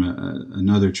share from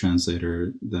another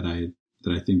translator that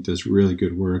I think does really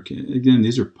good work. Again,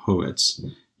 these are poets.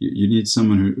 You need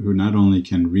someone who not only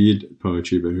can read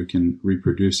poetry, but who can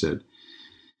reproduce it.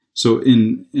 So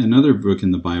in another book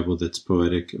in the Bible that's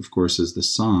poetic, of course, is the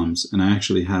Psalms. And I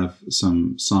actually have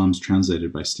some Psalms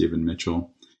translated by Stephen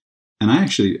Mitchell. And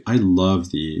I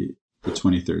love the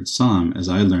 23rd Psalm as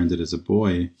I learned it as a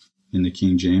boy in the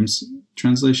King James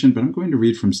translation, but I'm going to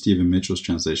read from Stephen Mitchell's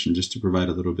translation just to provide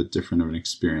a little bit different of an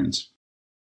experience.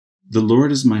 The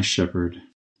Lord is my shepherd.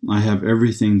 I have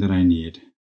everything that I need.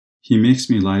 He makes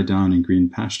me lie down in green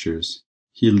pastures.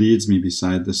 He leads me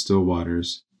beside the still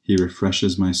waters. He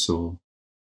refreshes my soul.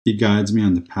 He guides me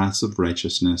on the paths of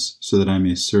righteousness so that I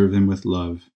may serve him with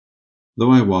love.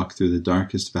 Though I walk through the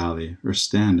darkest valley or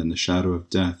stand in the shadow of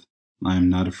death, I am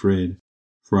not afraid,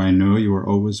 for I know you are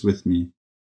always with me.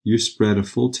 You spread a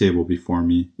full table before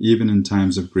me, even in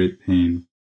times of great pain.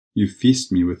 You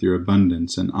feast me with your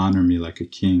abundance and honor me like a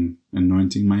king,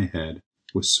 anointing my head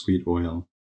with sweet oil,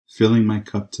 filling my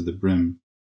cup to the brim.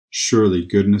 Surely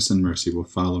goodness and mercy will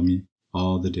follow me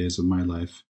all the days of my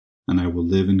life, and I will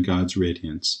live in God's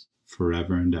radiance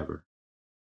forever and ever.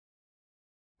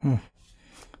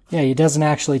 Yeah, he doesn't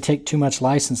actually take too much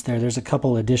license there. There's a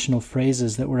couple additional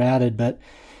phrases that were added, but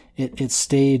it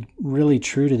stayed really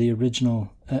true to the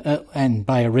original. And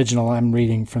by original, I'm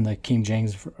reading from the King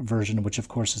James Version, which of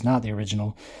course is not the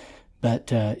original,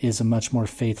 but is a much more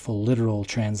faithful, literal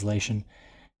translation.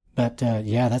 But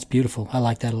yeah, that's beautiful. I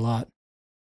like that a lot.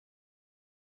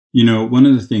 One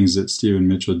of the things that Stephen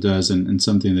Mitchell does, and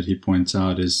something that he points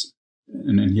out is,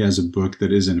 and he has a book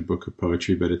that isn't a book of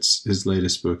poetry, but it's his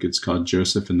latest book. It's called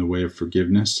Joseph and the Way of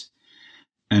Forgiveness.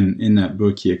 And in that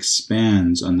book, he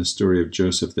expands on the story of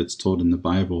Joseph that's told in the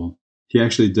Bible. He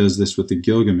actually does this with the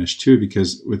Gilgamesh too,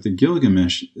 because with the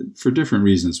Gilgamesh, for different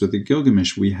reasons, with the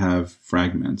Gilgamesh, we have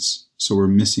fragments. So we're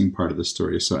missing part of the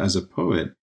story. So as a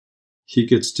poet, he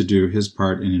gets to do his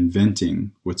part in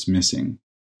inventing what's missing.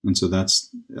 And so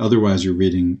otherwise you're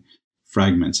reading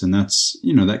fragments, and that's,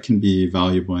 that can be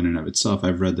valuable in and of itself.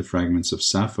 I've read the fragments of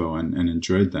Sappho and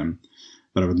enjoyed them,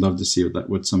 but I would love to see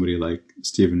what somebody like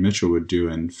Stephen Mitchell would do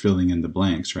in filling in the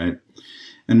blanks, right?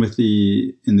 And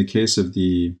in the case of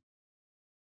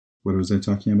what was I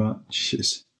talking about?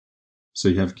 Jeez. So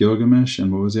you have Gilgamesh,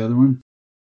 and what was the other one?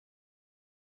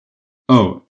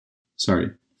 Oh,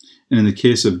 sorry. And in the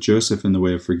case of Joseph and the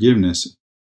Way of Forgiveness,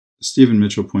 Stephen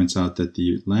Mitchell points out that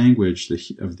the language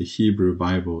of the Hebrew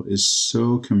Bible is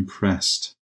so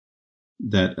compressed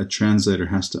that a translator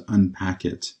has to unpack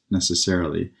it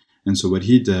necessarily. And so what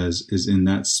he does is, in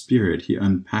that spirit, he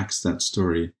unpacks that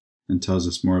story and tells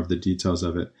us more of the details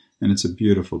of it. And it's a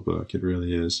beautiful book. It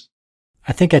really is.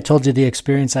 I think I told you the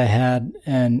experience I had,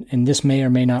 and this may or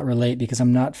may not relate because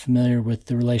I'm not familiar with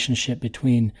the relationship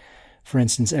between, for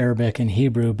instance, Arabic and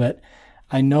Hebrew, but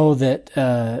I know that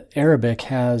Arabic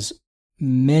has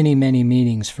many, many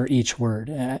meanings for each word.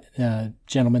 A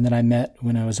gentleman that I met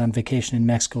when I was on vacation in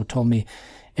Mexico told me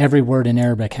every word in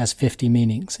Arabic has 50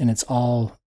 meanings, and it's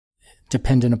all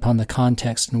dependent upon the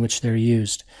context in which they're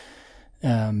used.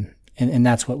 And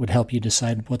that's what would help you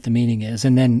decide what the meaning is.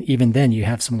 And then even then you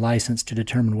have some license to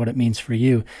determine what it means for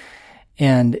you.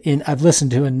 And I've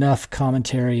listened to enough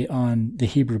commentary on the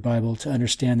Hebrew Bible to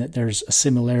understand that there's a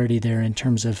similarity there in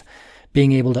terms of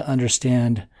being able to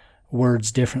understand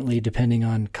words differently depending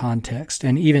on context,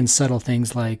 and even subtle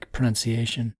things like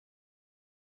pronunciation.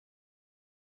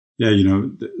 Yeah,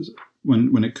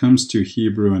 when it comes to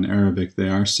Hebrew and Arabic, they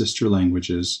are sister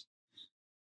languages.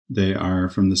 They are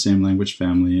from the same language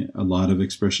family. A lot of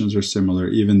expressions are similar.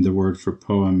 Even the word for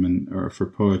poem or for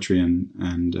poetry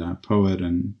and poet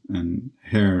and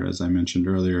hair, as I mentioned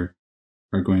earlier,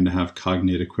 are going to have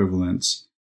cognate equivalents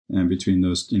between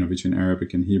those, between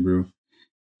Arabic and Hebrew.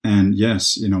 And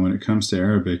yes, when it comes to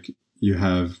Arabic, you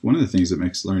have one of the things that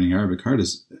makes learning Arabic hard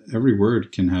is every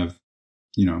word can have,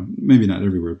 maybe not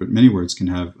every word, but many words can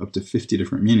have up to 50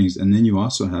 different meanings. And then you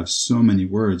also have so many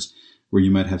words where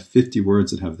you might have 50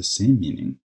 words that have the same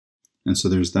meaning. And so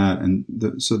there's that. And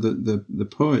the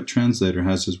poet translator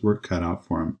has his work cut out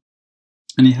for him.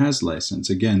 And he has license.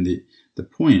 Again, the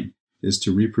point is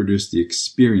to reproduce the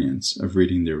experience of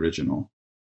reading the original.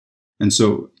 And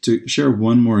so to share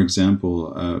one more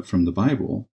example from the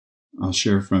Bible, I'll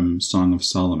share from Song of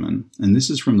Solomon. And this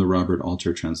is from the Robert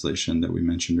Alter translation that we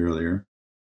mentioned earlier.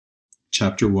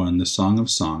 Chapter 1, the Song of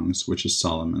Songs, which is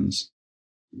Solomon's.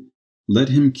 Let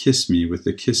him kiss me with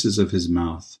the kisses of his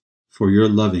mouth, for your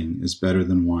loving is better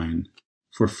than wine.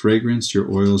 For fragrance your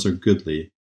oils are goodly,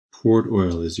 poured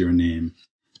oil is your name,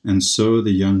 and so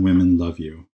the young women love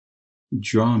you.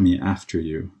 Draw me after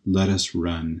you, let us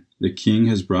run. The king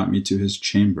has brought me to his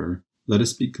chamber. Let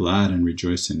us be glad and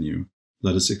rejoice in you.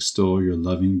 Let us extol your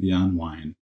loving beyond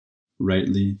wine.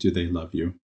 Rightly do they love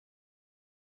you.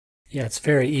 Yeah, it's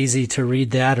very easy to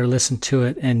read that or listen to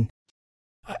it, and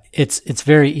it's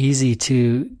very easy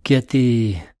to get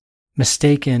the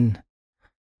mistaken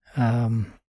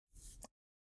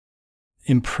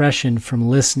impression from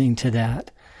listening to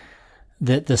that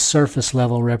the surface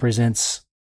level represents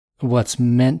what's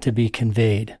meant to be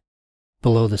conveyed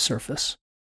below the surface.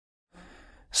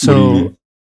 So,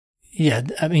 yeah,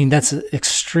 I mean, that's an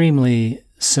extremely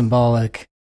symbolic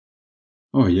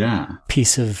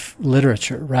piece of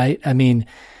literature, right? I mean,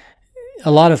 a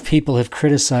lot of people have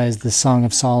criticized the Song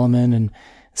of Solomon and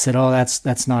said, oh,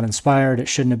 that's not inspired, it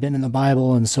shouldn't have been in the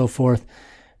Bible, and so forth,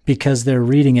 because they're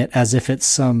reading it as if it's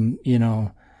some,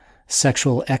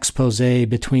 sexual expose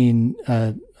between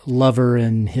a lover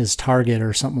and his target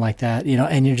or something like that,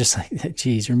 and you're just like,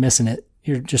 geez, you're missing it.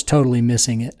 You're just totally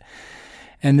missing it.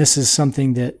 And this is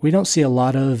something that we don't see a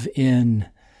lot of in,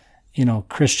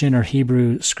 Christian or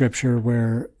Hebrew scripture,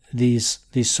 where these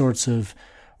sorts of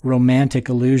romantic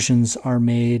allusions are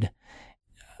made.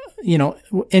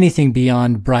 Anything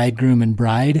beyond bridegroom and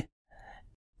bride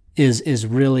is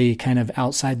really kind of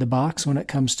outside the box when it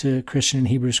comes to Christian and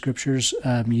Hebrew scriptures,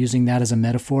 using that as a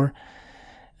metaphor.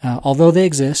 Although they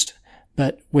exist,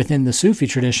 but within the Sufi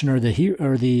tradition or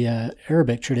the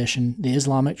Arabic tradition, the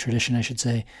Islamic tradition, I should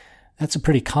say, that's a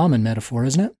pretty common metaphor,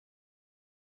 isn't it?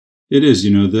 It is.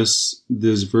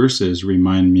 These verses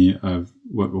remind me of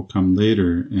what will come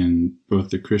later in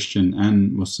both the Christian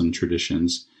and Muslim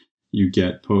traditions. You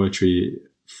get poetry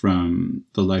from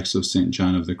the likes of St.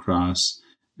 John of the Cross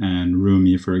and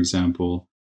Rumi, for example.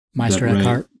 Meister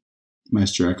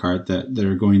Eckhart, that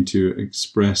are going to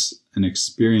express an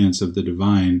experience of the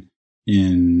divine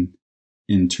in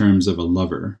terms of a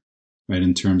lover, right?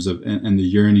 In terms of, and the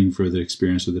yearning for the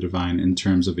experience of the divine in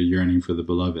terms of a yearning for the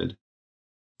beloved.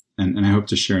 And I hope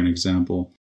to share an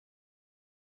example.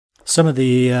 Some of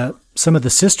the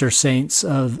sister saints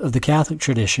of the Catholic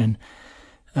tradition,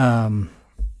 what's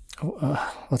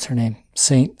her name?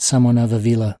 Saint someone of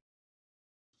Avila.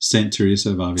 Saint Teresa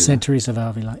of Avila. Saint Teresa of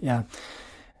Avila, yeah.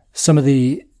 Some of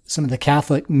the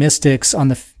Catholic mystics on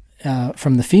the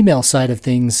from the female side of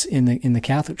things in the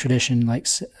Catholic tradition, like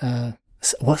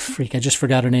I just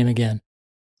forgot her name again.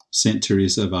 Saint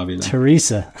Teresa of Avila.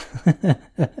 Teresa.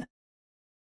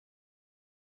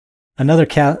 Another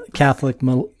Catholic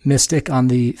mystic on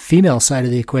the female side of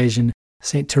the equation,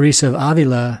 Saint Teresa of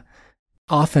Avila,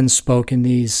 often spoke in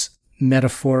these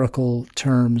metaphorical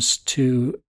terms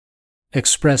to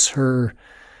express her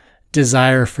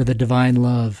desire for the divine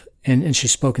love. And she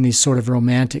spoke in these sort of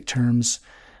romantic terms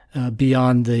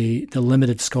beyond the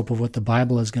limited scope of what the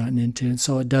Bible has gotten into. And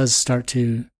so it does start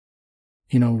to,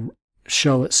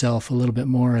 show itself a little bit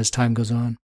more as time goes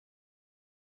on.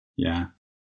 Yeah.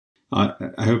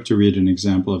 I hope to read an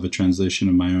example of a translation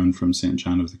of my own from St.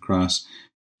 John of the Cross.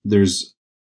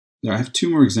 I have two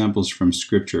more examples from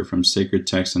scripture, from sacred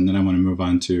texts, and then I want to move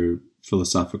on to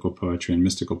philosophical poetry and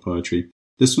mystical poetry.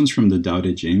 This one's from the Tao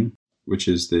Te Ching, which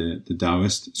is the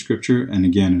Taoist scripture, and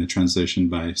again in a translation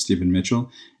by Stephen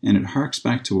Mitchell. And it harks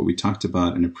back to what we talked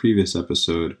about in a previous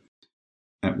episode.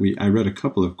 I read a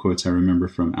couple of quotes I remember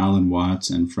from Alan Watts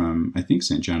and from, I think,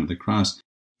 St. John of the Cross,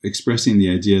 expressing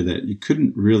the idea that you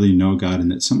couldn't really know God,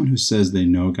 and that someone who says they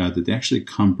know God, that they actually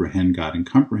comprehend God. And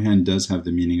comprehend does have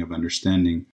the meaning of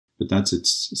understanding, but that's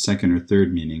its second or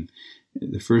third meaning.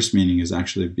 The first meaning is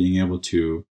actually being able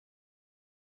to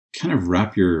kind of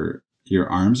wrap your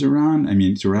arms around,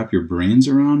 to wrap your brains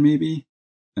around maybe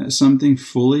something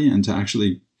fully and to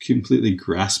actually completely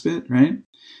grasp it, right?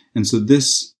 And so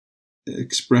this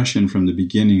expression from the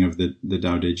beginning of the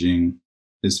Tao Te Ching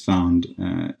is found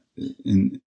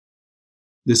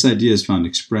this idea is found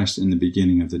expressed in the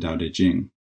beginning of the Tao Te Ching.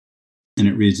 And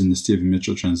it reads in the Stephen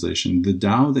Mitchell translation, "The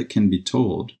Tao that can be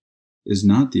told is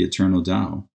not the eternal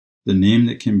Tao. The name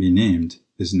that can be named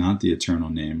is not the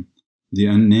eternal name. The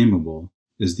unnameable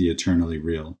is the eternally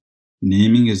real.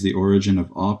 Naming is the origin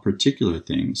of all particular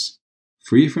things.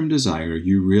 Free from desire,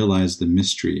 you realize the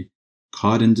mystery.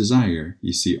 Caught in desire,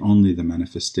 you see only the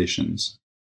manifestations.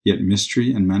 Yet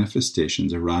mystery and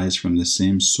manifestations arise from the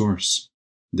same source.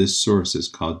 This source is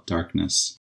called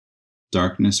darkness.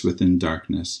 Darkness within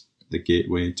darkness, the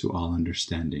gateway to all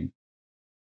understanding."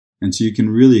 And so you can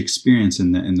really experience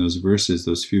in those verses,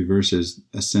 those few verses,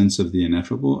 a sense of the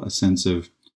ineffable, a sense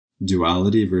of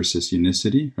duality versus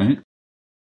unicity, right?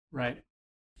 Right.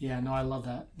 Yeah, no, I love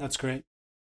that. That's great.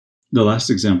 The last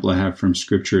example I have from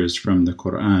scripture is from the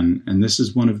Quran, and this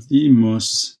is one of the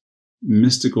most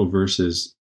mystical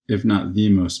verses, if not the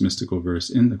most mystical verse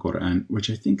in the Quran, which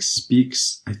I think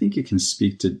it can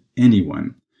speak to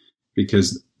anyone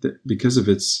because of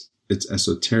its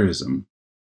esotericism.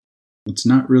 It's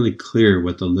not really clear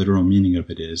what the literal meaning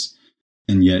of it is,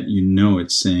 and yet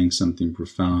it's saying something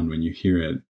profound when you hear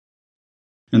it.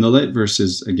 And the light verse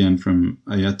is again from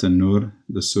Ayat an-Nur,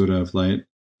 the Surah of Light,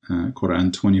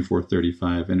 Quran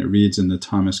 24:35, and it reads in the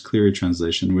Thomas Cleary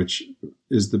translation, which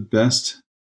is the best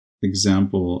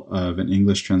example of an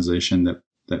English translation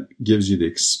that gives you the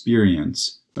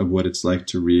experience of what it's like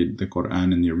to read the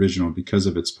Quran in the original because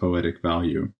of its poetic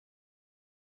value.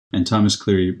 And Thomas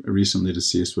Cleary, recently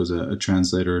deceased, was a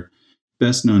translator,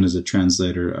 best known as a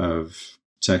translator of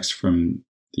text from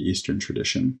the Eastern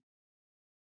tradition.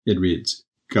 It reads,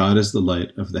 "God is the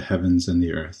light of the heavens and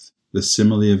the earth. The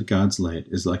simile of God's light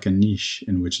is like a niche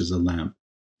in which is a lamp.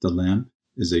 The lamp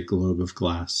is a globe of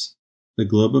glass. The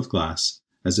globe of glass,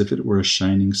 as if it were a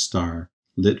shining star,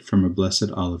 lit from a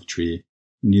blessed olive tree,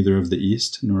 neither of the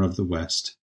east nor of the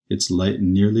west, its light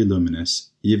nearly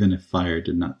luminous, even if fire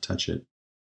did not touch it.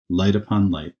 Light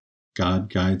upon light, God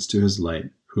guides to his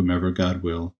light whomever God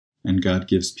will, and God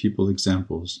gives people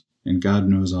examples, and God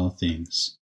knows all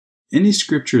things." Any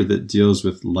scripture that deals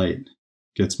with light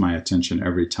gets my attention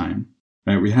every time.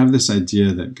 Right? We have this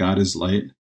idea that God is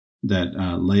light, that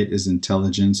light is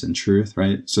intelligence and truth,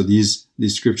 right? So these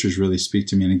scriptures really speak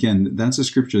to me. And again, that's a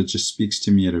scripture that just speaks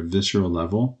to me at a visceral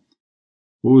level.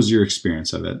 What was your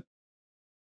experience of it?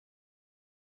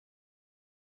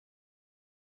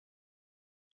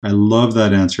 I love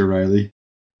that answer, Riley.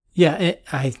 Yeah,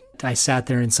 I sat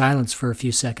there in silence for a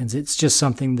few seconds. It's just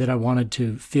something that I wanted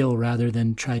to feel rather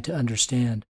than try to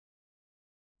understand.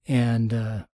 And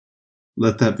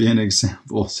let that be an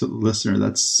example to the listener.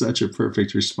 That's such a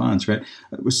perfect response, right?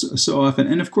 It was so often,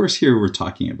 and of course here we're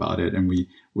talking about it and we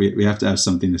have to have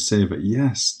something to say, but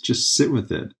yes, just sit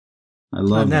with it. I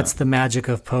love and that's the magic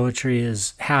of poetry,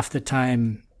 is half the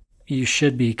time you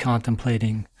should be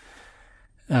contemplating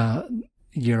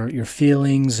your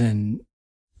feelings and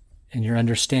your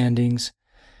understandings,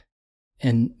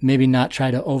 and maybe not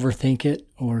try to overthink it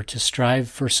or to strive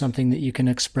for something that you can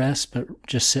express, but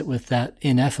just sit with that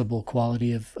ineffable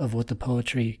quality of what the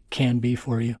poetry can be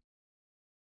for you.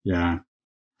 Yeah.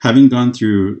 Having gone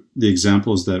through the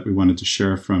examples that we wanted to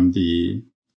share from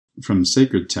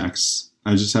sacred texts,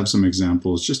 I just have some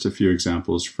examples, just a few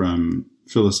examples from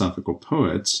philosophical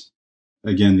poets.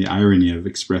 Again, the irony of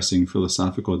expressing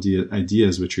philosophical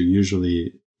ideas, which are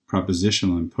usually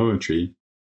propositional in poetry,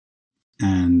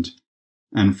 and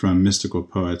from mystical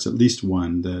poets, at least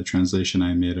one, the translation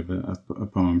I made of a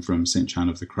poem from St. John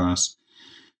of the Cross.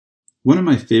 One of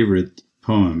my favorite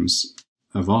poems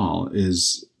of all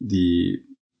is the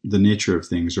nature of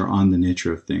things, or on the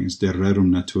nature of things, De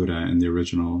Rerum Natura in the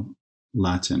original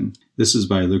Latin. This is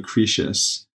by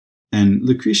Lucretius. And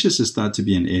Lucretius is thought to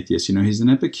be an atheist. He's an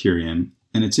Epicurean.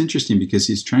 And it's interesting because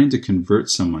he's trying to convert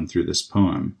someone through this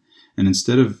poem. And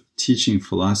instead of teaching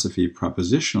philosophy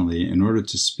propositionally in order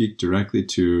to speak directly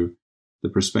to the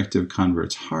prospective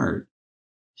convert's heart,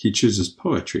 he chooses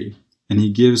poetry. And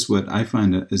he gives what I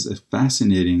find is a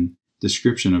fascinating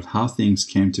description of how things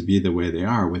came to be the way they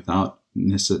are without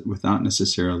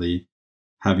necessarily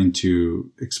having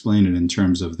to explain it in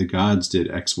terms of the gods did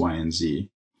X, Y, and Z.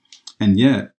 And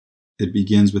yet, it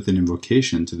begins with an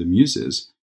invocation to the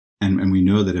Muses. And we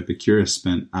know that Epicurus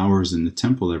spent hours in the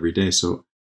temple every day. So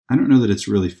I don't know that it's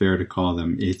really fair to call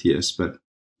them atheists, but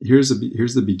here's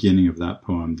the beginning of that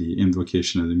poem, the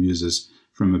Invocation of the Muses,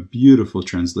 from a beautiful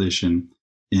translation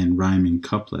in rhyming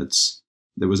couplets.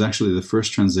 That was actually the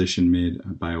first translation made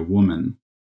by a woman.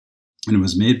 And it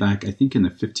was made back, I think, in the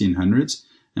 1500s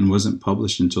and wasn't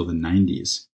published until the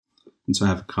 90s. And so I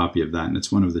have a copy of that, and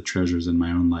it's one of the treasures in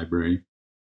my own library.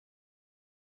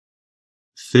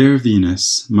 Fair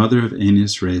Venus, mother of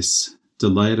Aeneas' race,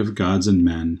 delight of gods and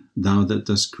men, thou that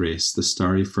dost grace the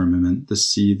starry firmament, the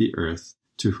sea, the earth,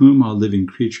 to whom all living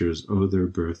creatures owe their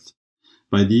birth,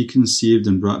 by thee conceived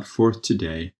and brought forth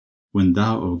today, when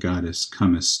thou, O goddess,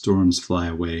 comest, storms fly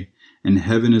away, and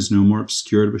heaven is no more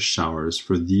obscured with showers,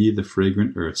 for thee the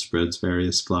fragrant earth spreads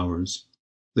various flowers.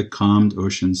 The calmed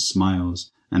ocean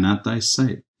smiles, and at thy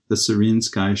sight the serene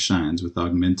sky shines with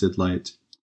augmented light.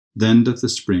 Then doth the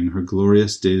spring her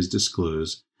glorious days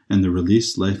disclose, and the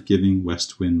released life-giving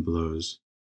west wind blows.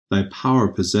 Thy power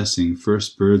possessing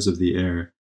first birds of the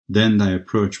air, then thy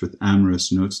approach with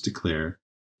amorous notes declare.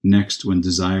 Next, when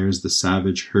desires the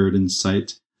savage herd in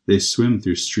sight, they swim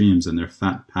through streams and their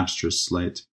fat pastures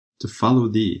slight, to follow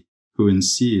thee, who in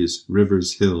seas,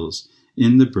 rivers, hills,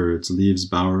 in the birds, leaves,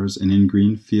 bowers, and in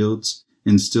green fields,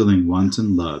 instilling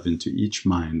wanton love into each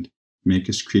mind,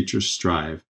 makest creatures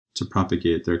strive to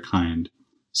propagate their kind.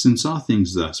 Since all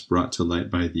things thus brought to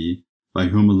light by thee, by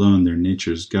whom alone their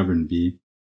natures governed be,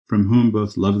 from whom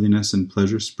both loveliness and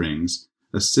pleasure springs,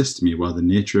 assist me while the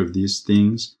nature of these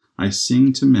things I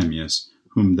sing to Memmius,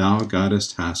 whom thou,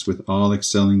 goddess, hast with all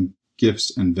excelling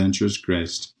gifts and ventures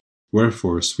graced.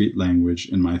 Wherefore, sweet language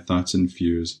in my thoughts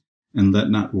infuse, and let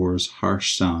not war's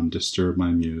harsh sound disturb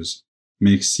my muse.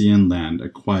 Make sea and land a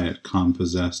quiet calm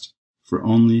possessed, for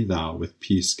only thou with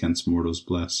peace canst mortals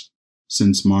bless.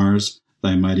 Since Mars,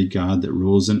 thy mighty god that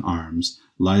rules in arms,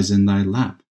 lies in thy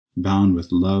lap, bound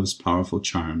with love's powerful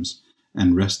charms,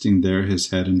 and resting there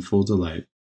his head in full delight,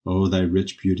 O thy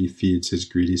rich beauty feeds his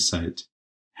greedy sight,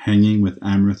 hanging with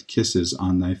amaranth kisses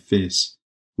on thy face,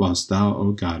 whilst thou,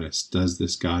 O goddess, does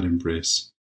this god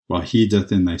embrace, while he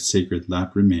doth in thy sacred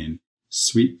lap remain,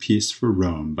 sweet peace for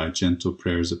Rome by gentle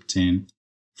prayers obtain.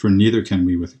 For neither can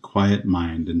we with a quiet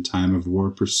mind in time of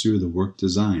war pursue the work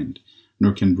designed,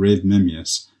 nor can brave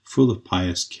Memmius, full of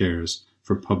pious cares,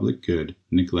 for public good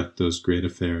neglect those great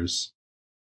affairs.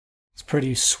 It's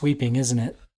pretty sweeping, isn't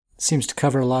it? It seems to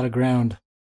cover a lot of ground.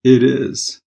 It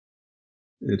is.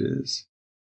 It is.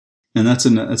 And that's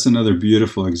another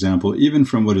beautiful example, even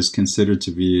from what is considered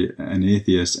to be an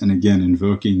atheist, and again,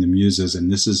 invoking the Muses.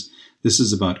 And this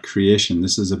is about creation.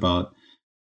 This is about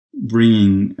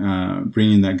bringing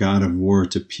that god of war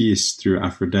to peace through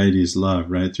Aphrodite's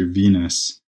love, right? Through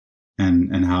Venus,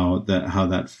 and how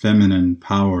that feminine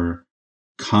power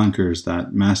conquers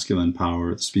that masculine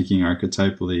power, speaking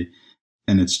archetypally.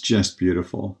 And it's just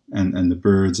beautiful. And the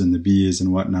birds and the bees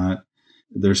and whatnot.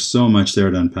 There's so much there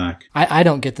to unpack. I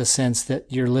don't get the sense that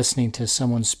you're listening to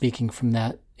someone speaking from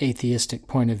that atheistic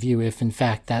point of view, if in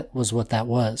fact that was what that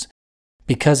was.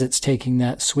 Because it's taking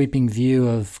that sweeping view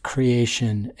of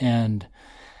creation, and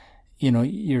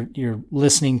you're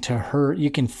listening to her.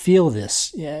 You can feel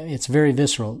this. It's very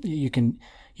visceral. You can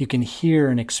you can hear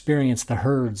and experience the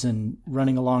herds and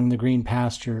running along the green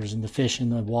pastures and the fish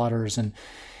in the waters. And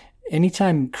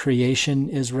anytime creation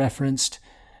is referenced,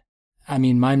 I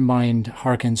mean, my mind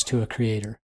harkens to a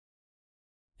creator.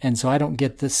 And so I don't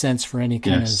get the sense for any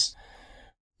kind of,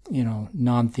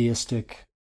 non-theistic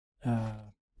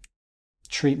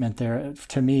treatment there.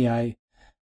 To me,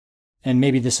 and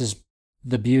maybe this is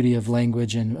the beauty of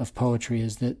language and of poetry,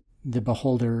 is that the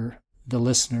beholder, the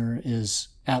listener, is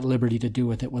at liberty to do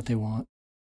with it what they want.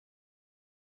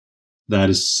 That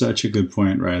is such a good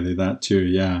point, Riley. That too,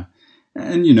 yeah.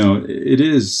 And, it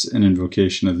is an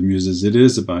invocation of the Muses. It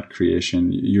is about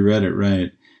creation. You read it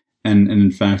right. And in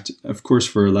fact, of course,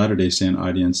 for a Latter-day Saint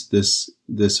audience,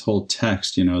 this whole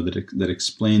text, that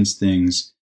explains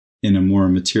things in a more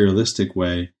materialistic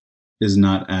way is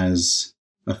not as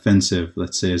offensive,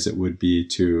 let's say, as it would be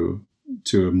to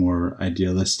a more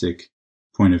idealistic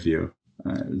point of view.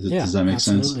 Does that make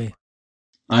absolutely. sense?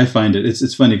 I find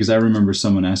it's funny because I remember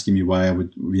someone asking me why I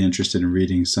would be interested in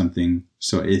reading something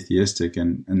so atheistic,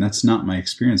 and that's not my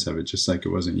experience of it, just like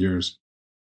it wasn't yours.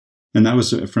 And that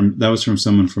was from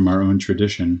someone from our own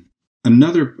tradition.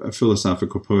 Another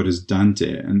philosophical poet is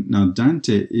Dante. And now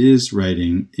Dante is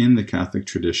writing in the Catholic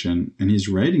tradition, and he's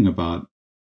writing about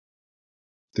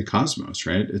the cosmos,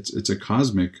 right? It's a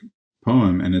cosmic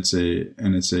poem, and it's a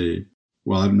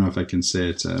well, I don't know if I can say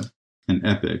it's an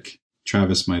epic.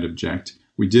 Travis might object.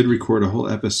 We did record a whole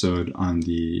episode on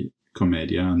the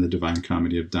Commedia, on the Divine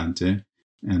Comedy of Dante,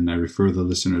 and I refer the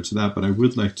listener to that, but I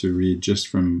would like to read just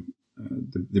from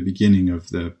the beginning of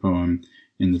the poem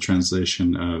in the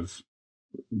translation of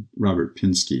Robert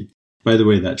Pinsky. By the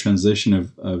way, that translation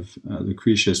of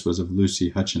Lucretius was of Lucy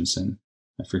Hutchinson.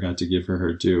 I forgot to give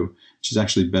her due. She's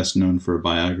actually best known for a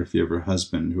biography of her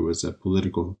husband, who was a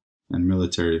political and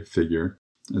military figure,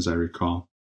 as I recall.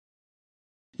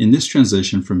 In this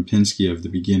translation from Pinsky of the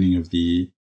beginning of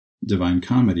the Divine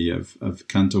Comedy of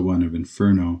Canto 1 of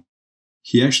Inferno,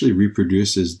 he actually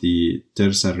reproduces the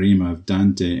terza rima of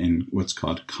Dante in what's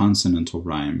called consonantal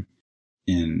rhyme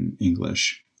in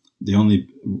English. The only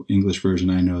English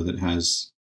version I know that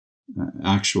has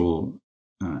actual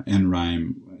end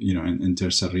rhyme, in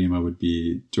terza rima would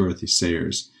be Dorothy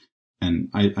Sayers, and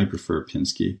I prefer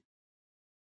Pinsky.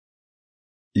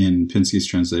 In Pinsky's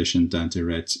translation, Dante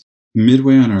writes,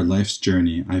 "Midway on our life's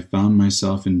journey, I found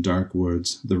myself in dark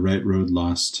woods, the right road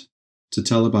lost. To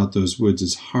tell about those woods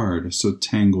is hard, so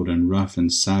tangled and rough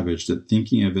and savage that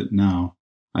thinking of it now,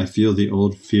 I feel the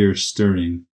old fear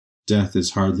stirring. Death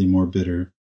is hardly more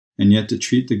bitter. And yet to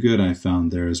treat the good I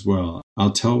found there as well.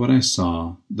 I'll tell what I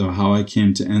saw, though how I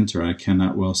came to enter I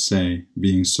cannot well say,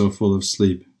 being so full of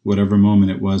sleep. Whatever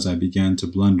moment it was I began to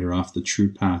blunder off the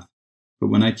true path. But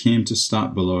when I came to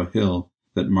stop below a hill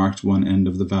that marked one end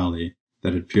of the valley,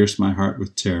 that had pierced my heart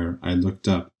with terror, I looked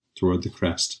up toward the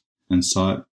crest and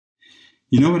saw it."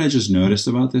 You know what I just noticed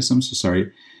about this? I'm so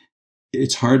sorry.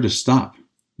 It's hard to stop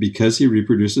because he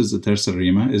reproduces the terza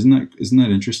rima. Isn't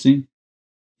that interesting?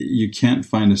 You can't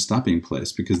find a stopping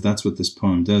place because that's what this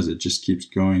poem does. It just keeps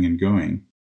going and going.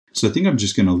 So I think I'm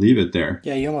just going to leave it there.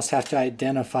 Yeah, you almost have to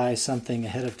identify something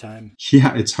ahead of time.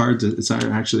 Yeah, it's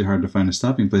actually hard to find a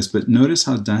stopping place. But notice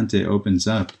how Dante opens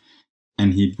up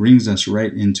and he brings us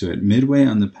right into it. Midway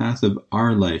on the path of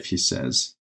our life, he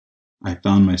says, I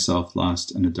found myself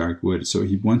lost in a dark wood. So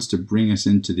he wants to bring us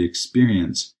into the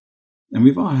experience. And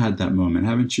we've all had that moment,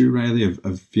 haven't you, Riley,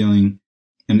 of feeling,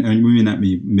 and we may not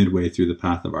be midway through the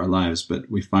path of our lives, but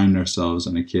we find ourselves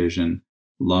on occasion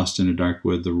lost in a dark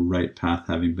wood, the right path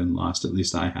having been lost. At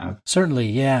least I have. Certainly,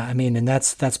 yeah. I mean, and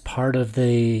that's part of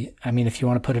if you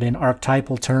want to put it in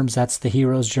archetypal terms, that's the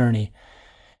hero's journey.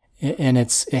 And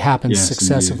it happens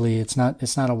successively. Indeed.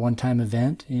 It's not a one-time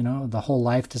event. The whole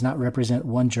life does not represent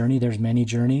one journey. There's many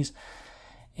journeys,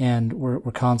 and we're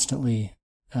constantly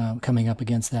coming up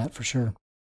against that for sure.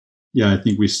 Yeah, I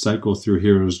think we cycle through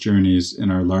heroes' journeys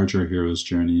in our larger hero's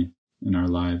journey in our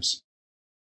lives.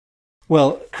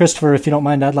 Well, Christopher, if you don't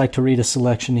mind, I'd like to read a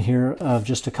selection here of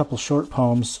just a couple short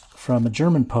poems from a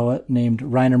German poet named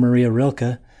Rainer Maria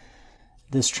Rilke.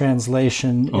 This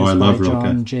translation is by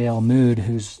John J.L. Mood,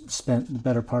 who's spent the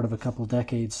better part of a couple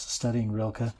decades studying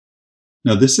Rilke.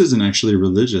 Now, this isn't actually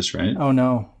religious, right? Oh,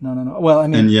 no. Well,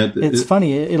 and yet it's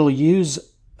funny. It'll use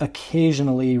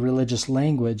occasionally religious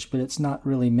language, but it's not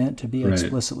really meant to be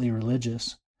explicitly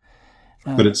religious.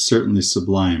 But it's certainly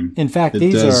sublime. In fact,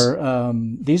 these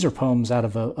are poems out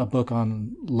of a book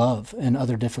on love and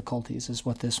other difficulties, is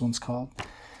what this one's called.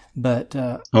 But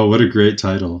what a great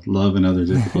title, Love and Other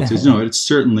Difficulties. No, it's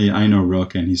certainly, I know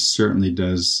Rilke, and he certainly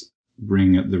does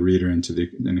bring the reader into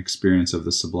an experience of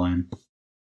the sublime.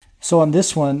 So on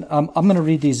this one, I'm going to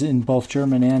read these in both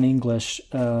German and English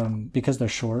because they're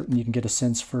short, and you can get a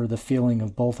sense for the feeling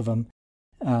of both of them.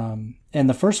 And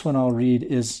the first one I'll read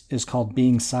is called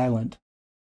Being Silent.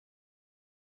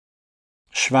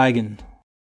 Schweigen.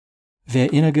 Wer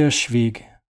inniger schwieg,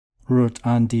 rührt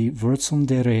an die Wurzeln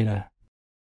der Rede.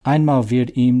 Einmal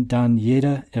wird ihm dann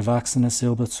jeder erwachsene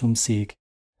Silber zum Sieg.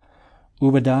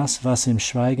 Über das, was im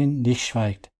Schweigen nicht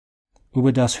schweigt.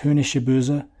 Über das höhnische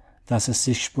Böse, dass es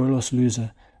sich spurlos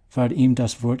löse, wird ihm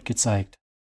das Wort gezeigt.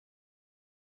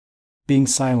 Being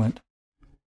silent.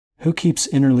 Who keeps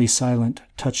innerly silent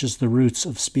touches the roots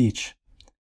of speech.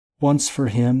 Once for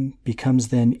him becomes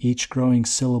then each growing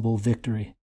syllable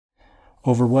victory.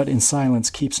 Over what in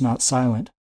silence keeps not silent.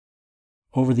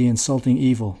 Over the insulting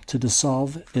evil, to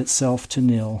dissolve itself to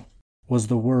nil, was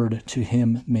the word to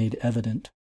him made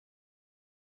evident.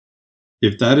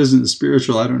 If that isn't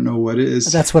spiritual, I don't know what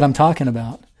is. That's what I'm talking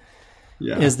about.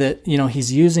 Yeah. Is that,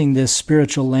 he's using this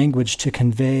spiritual language to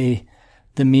convey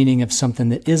the meaning of something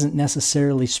that isn't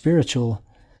necessarily spiritual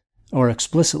or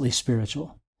explicitly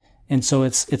spiritual. And so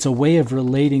it's a way of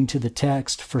relating to the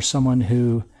text for someone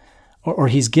who, or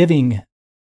he's giving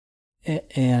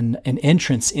an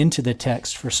entrance into the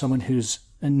text for someone who's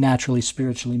naturally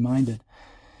spiritually minded.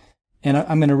 And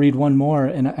I'm going to read one more,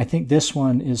 and I think this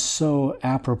one is so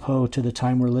apropos to the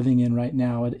time we're living in right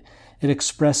now. It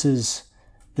expresses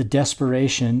the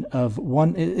desperation of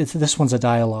one. This one's a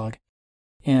dialogue,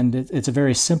 and it's a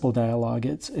very simple dialogue.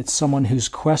 It's someone who's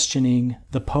questioning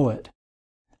the poet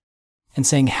and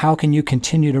saying, how can you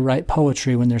continue to write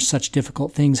poetry when there's such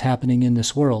difficult things happening in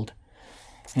this world?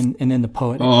 And then the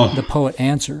poet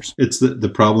answers. It's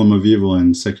the problem of evil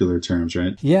in secular terms,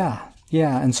 right? Yeah.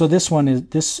 And so this one is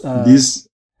these.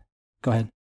 Go ahead.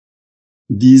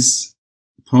 These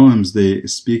poems, they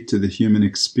speak to the human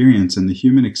experience, and the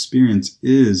human experience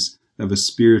is of a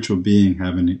spiritual being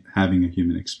having a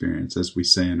human experience, as we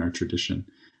say in our tradition,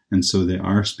 and so they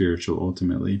are spiritual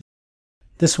ultimately.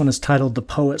 This one is titled "The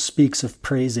Poet Speaks of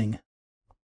Praising."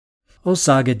 O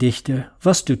sage Dichter,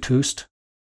 was du tust.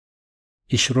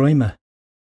 Ich räume.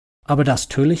 Aber das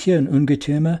Tödliche und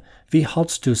Ungetüme, wie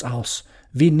hältst du's aus?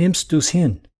 Wie nimmst du's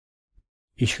hin?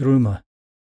 Ich rühme.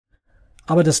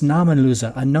 Aber das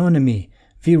Namenlose Anonymie,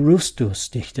 wie rufst du's,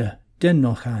 Dichter,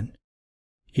 dennoch an?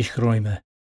 Ich räume.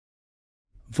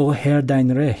 Woher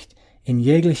dein Recht, in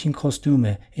jeglichen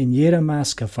Kostüme, in jeder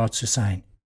Maske wahr zu sein?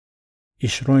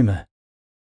 Ich räume.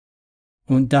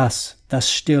 Und das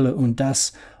Stille und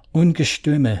das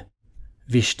Ungestüme,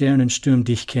 wie Sternensturm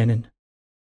dich kennen,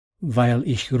 weil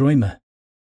ich räume.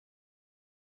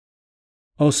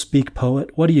 O speak,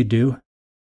 poet, what do?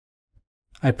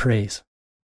 I praise.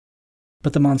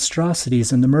 But the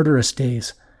monstrosities and the murderous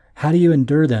days, how do you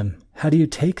endure them? How do you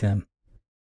take them?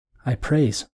 I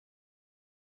praise.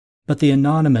 But the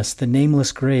anonymous, the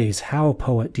nameless grays, how,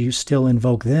 poet, do you still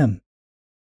invoke them?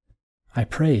 I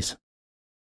praise.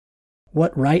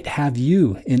 What right have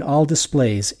you in all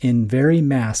displays, in very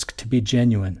mask to be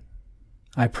genuine?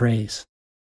 I praise.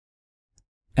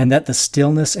 And that the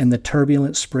stillness and the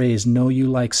turbulent sprays know you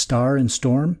like star and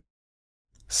storm?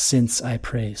 Since I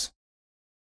praise.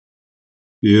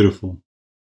 Beautiful.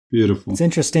 Beautiful. It's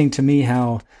interesting to me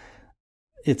how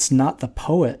it's not the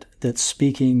poet that's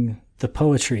speaking the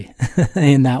poetry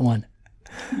in that one.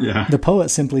 Yeah. The poet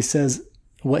simply says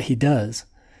what he does,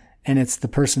 and it's the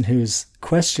person who's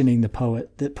questioning the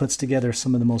poet that puts together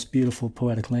some of the most beautiful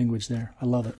poetic language there. I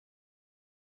love it.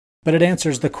 But it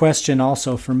answers the question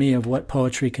also for me of what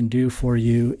poetry can do for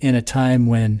you in a time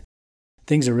when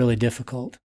things are really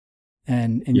difficult.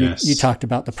 And yes. you talked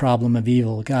about the problem of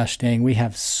evil. Gosh dang, we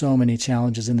have so many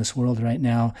challenges in this world right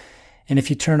now. And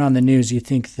if you turn on the news, you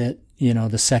think that,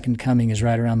 the second coming is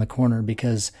right around the corner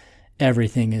because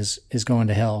everything is going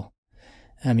to hell.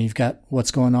 I mean, you've got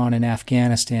what's going on in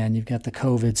Afghanistan. You've got the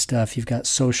COVID stuff. You've got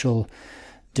social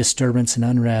disturbance and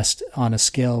unrest on a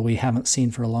scale we haven't seen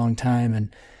for a long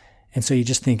time. And so you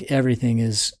just think everything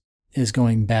is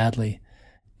going badly.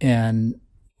 And,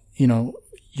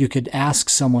 you could ask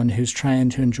someone who's trying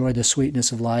to enjoy the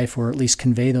sweetness of life or at least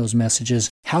convey those messages,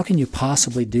 how can you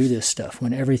possibly do this stuff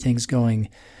when everything's going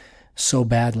so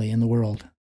badly in the world?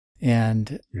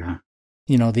 And, yeah.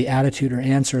 The attitude or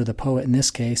answer of the poet in this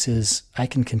case is, I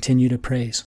can continue to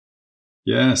praise.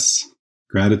 Yes.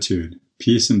 Gratitude,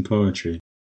 peace and poetry,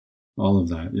 all of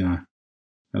that. Yeah.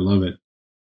 I love it.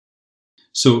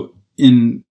 So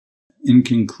in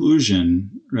conclusion,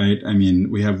 right, I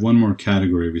mean, we have one more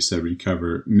category we said we'd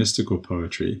cover, mystical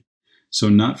poetry. So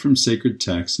not from sacred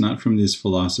texts, not from these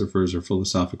philosophers or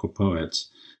philosophical poets,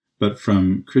 but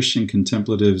from Christian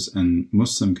contemplatives and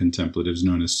Muslim contemplatives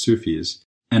known as Sufis.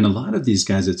 And a lot of these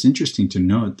guys, it's interesting to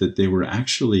note that they were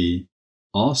actually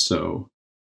also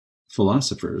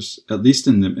philosophers, at least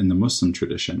in the Muslim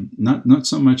tradition, not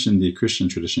so much in the Christian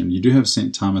tradition. You do have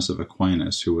St. Thomas of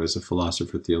Aquinas, who was a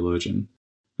philosopher theologian,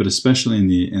 but especially in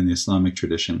the Islamic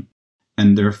tradition.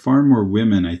 And there are far more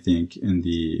women, I think, in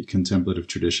the contemplative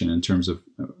tradition in terms of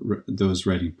those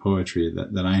writing poetry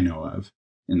that I know of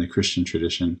in the Christian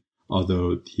tradition,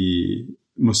 although the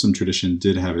Muslim tradition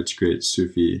did have its great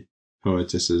Sufi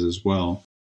poetesses as well.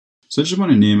 So I just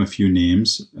want to name a few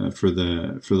names for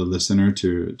the listener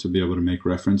to be able to make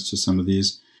reference to some of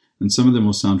these. And some of them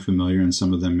will sound familiar and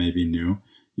some of them may be new.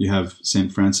 You have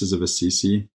St. Francis of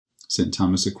Assisi, St.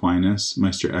 Thomas Aquinas,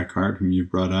 Meister Eckhart, whom you've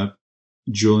brought up,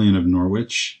 Julian of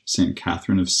Norwich, St.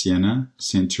 Catherine of Siena,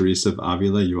 St. Teresa of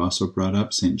Avila, you also brought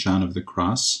up, St. John of the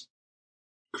Cross,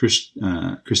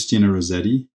 Christina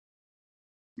Rossetti,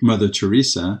 Mother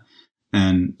Teresa,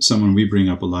 and someone we bring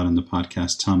up a lot on the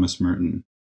podcast, Thomas Merton.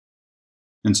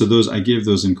 And so I gave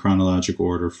those in chronological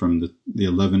order from the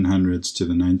 1100s to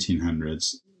the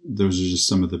 1900s. Those are just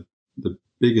some of the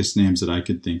biggest names that I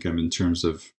could think of in terms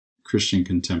of Christian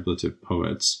contemplative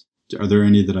poets. Are there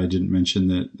any that I didn't mention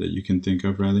that you can think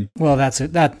of, Riley? Well, that's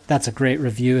a great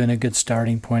review and a good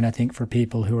starting point, I think, for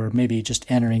people who are maybe just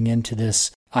entering into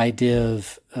this idea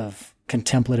of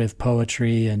contemplative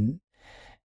poetry, and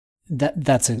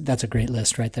that's a great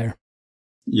list right there.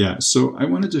 Yeah, so I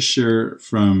wanted to share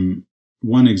from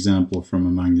one example from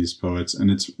among these poets, and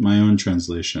it's my own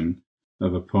translation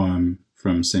of a poem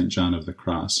from St. John of the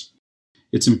Cross.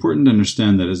 It's important to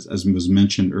understand that, as was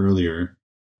mentioned earlier,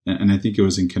 and I think it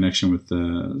was in connection with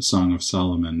the Song of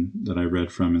Solomon that I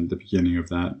read from in the beginning of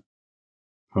that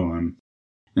poem,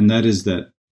 and that is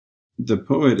that the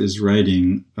poet is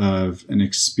writing of an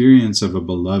experience of a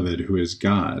beloved who is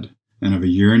God, and of a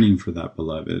yearning for that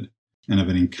beloved, and of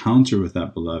an encounter with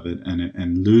that beloved,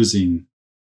 and losing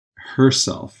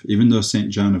herself. Even though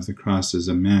St. John of the Cross is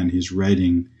a man, he's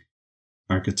writing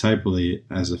archetypally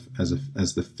as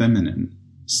the feminine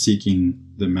seeking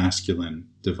the masculine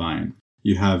divine.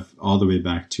 You have all the way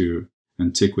back to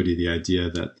antiquity the idea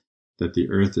that the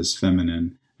earth is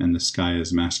feminine and the sky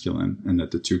is masculine, and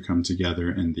that the two come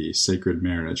together in the sacred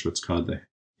marriage, what's called the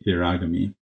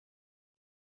hierogamy.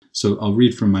 So I'll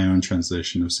read from my own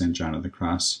translation of St. John of the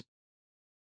Cross.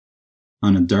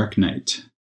 On a dark night,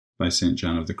 by St.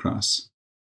 John of the Cross.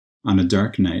 On a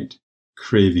dark night,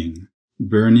 craving,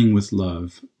 burning with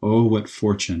love, oh, what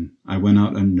fortune, I went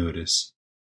out unnoticed,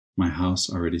 my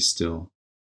house already still.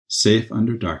 Safe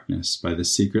under darkness, by the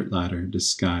secret ladder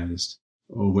disguised,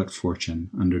 oh, what fortune,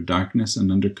 under darkness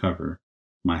and under cover,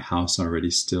 my house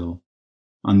already still.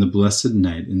 On the blessed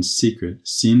night, in secret,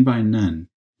 seen by none,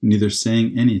 neither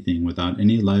saying anything without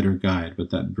any light or guide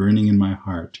but that burning in my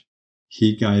heart,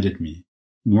 he guided me,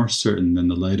 more certain than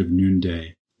the light of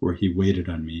noonday, where he waited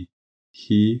on me,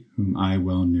 he whom I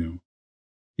well knew,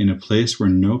 in a place where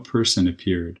no person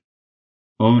appeared.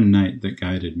 O night that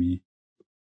guided me,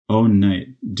 O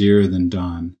night dearer than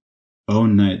dawn, O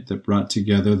night that brought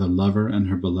together the lover and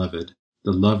her beloved,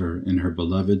 the lover in her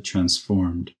beloved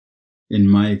transformed. In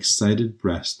my excited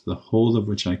breast, the whole of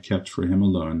which I kept for him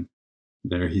alone,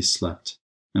 there he slept,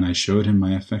 and I showed him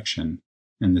my affection,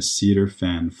 and the cedar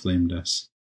fan flamed us.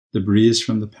 The breeze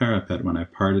from the parapet when I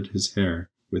parted his hair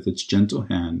with its gentle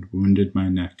hand wounded my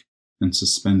neck and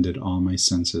suspended all my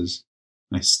senses.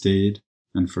 I stayed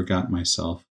and forgot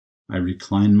myself. I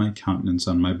reclined my countenance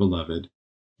on my beloved.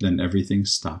 Then everything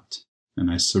stopped, and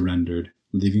I surrendered,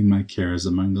 leaving my cares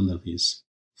among the lilies,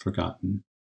 forgotten.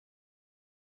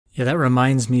 Yeah, that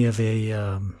reminds me of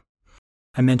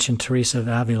I mentioned Teresa of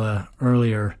Avila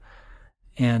earlier,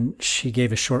 and she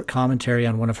gave a short commentary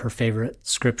on one of her favorite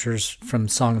scriptures from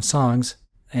Song of Songs.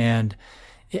 And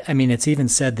I mean, it's even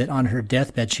said that on her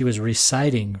deathbed, she was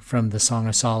reciting from the Song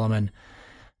of Solomon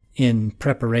in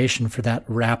preparation for that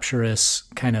rapturous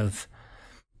kind of,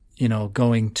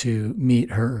 going to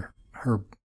meet her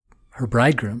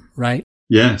bridegroom, right?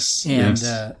 Yes. And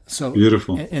yes. So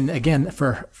beautiful. And again,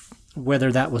 for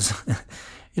whether that was,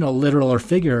 literal or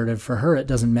figurative, for her, it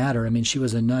doesn't matter. I mean, she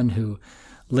was a nun who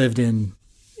lived in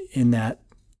a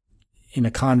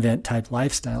convent type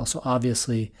lifestyle. So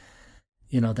obviously,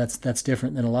 that's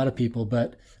different than a lot of people,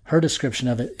 but her description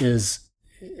of it is,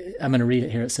 I'm going to read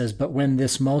it here. It says, "But when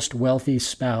this most wealthy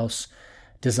spouse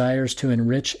desires to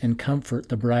enrich and comfort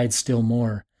the bride still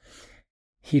more,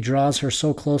 he draws her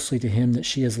so closely to him that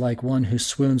she is like one who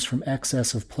swoons from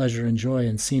excess of pleasure and joy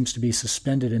and seems to be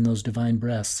suspended in those divine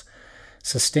breasts,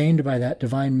 sustained by that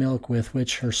divine milk with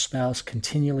which her spouse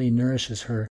continually nourishes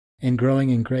her, and growing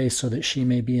in grace so that she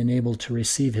may be enabled to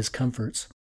receive his comforts.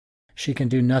 She can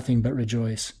do nothing but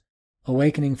rejoice.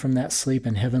 Awakening from that sleep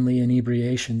and heavenly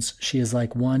inebriations, she is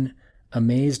like one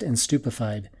amazed and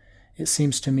stupefied. It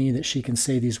seems to me that she can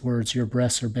say these words, "Your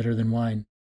breasts are better than wine."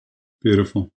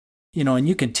 Beautiful. And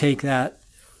you can take that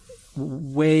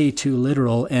way too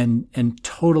literal and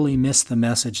totally miss the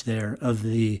message there of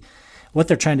what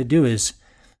they're trying to do is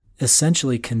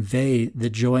essentially convey the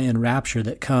joy and rapture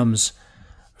that comes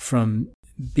from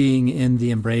being in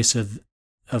the embrace of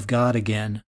God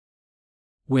again,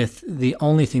 with the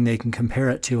only thing they can compare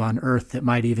it to on earth that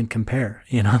might even compare,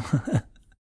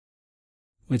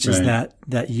 which is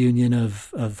that union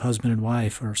of husband and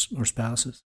wife or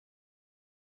spouses.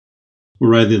 Well,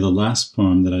 Riley, the last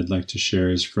poem that I'd like to share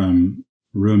is from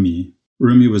Rumi.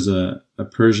 Rumi was a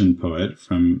Persian poet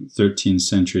from 13th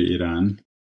century Iran.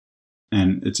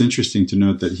 And it's interesting to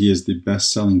note that he is the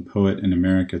best-selling poet in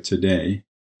America today.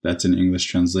 That's an English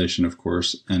translation, of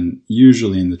course, and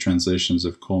usually in the translations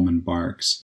of Coleman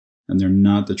Barks. And they're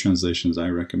not the translations I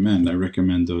recommend. I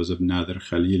recommend those of Nader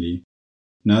Khalili.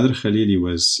 Nader Khalili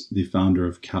was the founder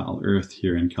of Cal Earth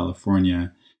here in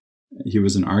California. He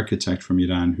was an architect from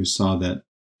Iran who saw that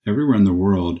everywhere in the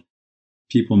world,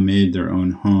 people made their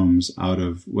own homes out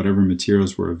of whatever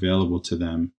materials were available to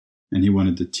them. And he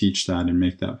wanted to teach that and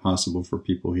make that possible for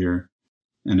people here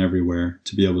and everywhere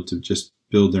to be able to just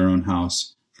build their own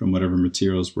house from whatever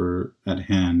materials were at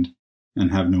hand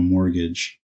and have no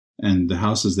mortgage. And the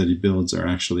houses that he builds are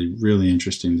actually really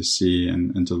interesting to see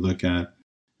and to look at.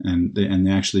 And they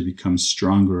actually become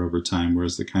stronger over time,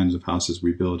 whereas the kinds of houses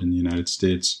we build in the United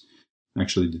States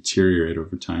actually deteriorate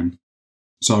over time.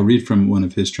 So I'll read from one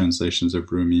of his translations of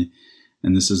Rumi,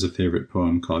 and this is a favorite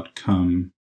poem called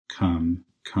Come, Come,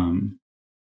 Come.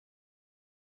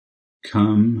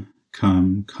 Come,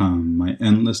 come, come, my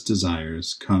endless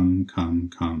desires, come, come,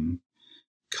 come.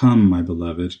 Come, my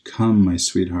beloved, come, my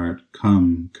sweetheart,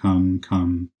 come, come,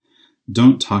 come.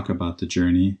 Don't talk about the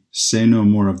journey, say no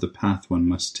more of the path one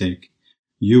must take.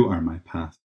 You are my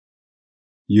path.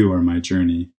 You are my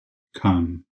journey.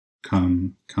 Come,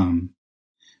 come, come.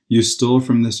 You stole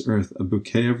from this earth a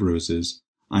bouquet of roses.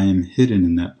 I am hidden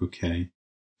in that bouquet.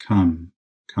 Come,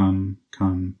 come,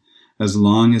 come. As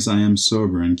long as I am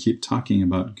sober and keep talking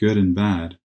about good and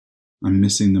bad, I'm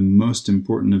missing the most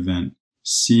important event,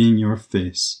 seeing your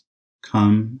face.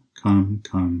 Come, come,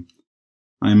 come.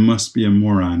 I must be a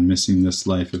moron missing this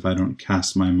life if I don't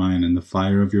cast my mind in the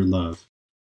fire of your love.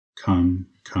 Come,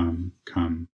 come,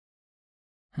 come.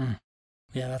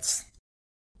 Yeah, it's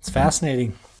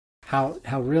fascinating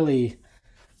how really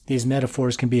these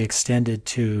metaphors can be extended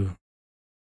to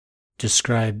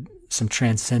describe some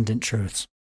transcendent truths.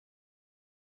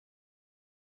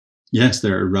 Yes,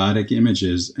 they're erotic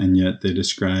images, and yet they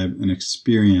describe an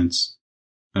experience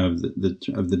of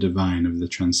the divine, of the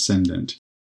transcendent.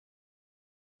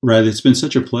 Riley, it's been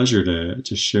such a pleasure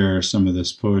to share some of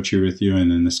this poetry with you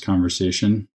and in this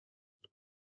conversation.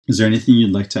 Is there anything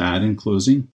you'd like to add in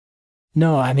closing?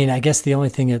 No, I mean, I guess the only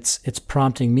thing it's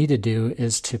prompting me to do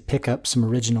is to pick up some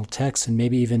original text and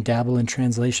maybe even dabble in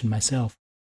translation myself.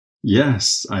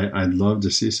 Yes, I'd love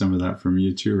to see some of that from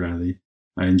you too, Riley.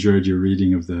 I enjoyed your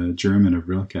reading of the German of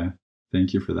Rilke.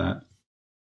 Thank you for that.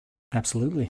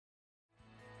 Absolutely.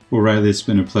 Well, Riley, it's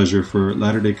been a pleasure. For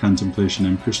Latter-day Contemplation,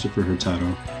 I'm Christopher Hurtado.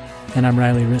 And I'm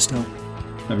Riley Risto.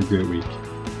 Have a great week.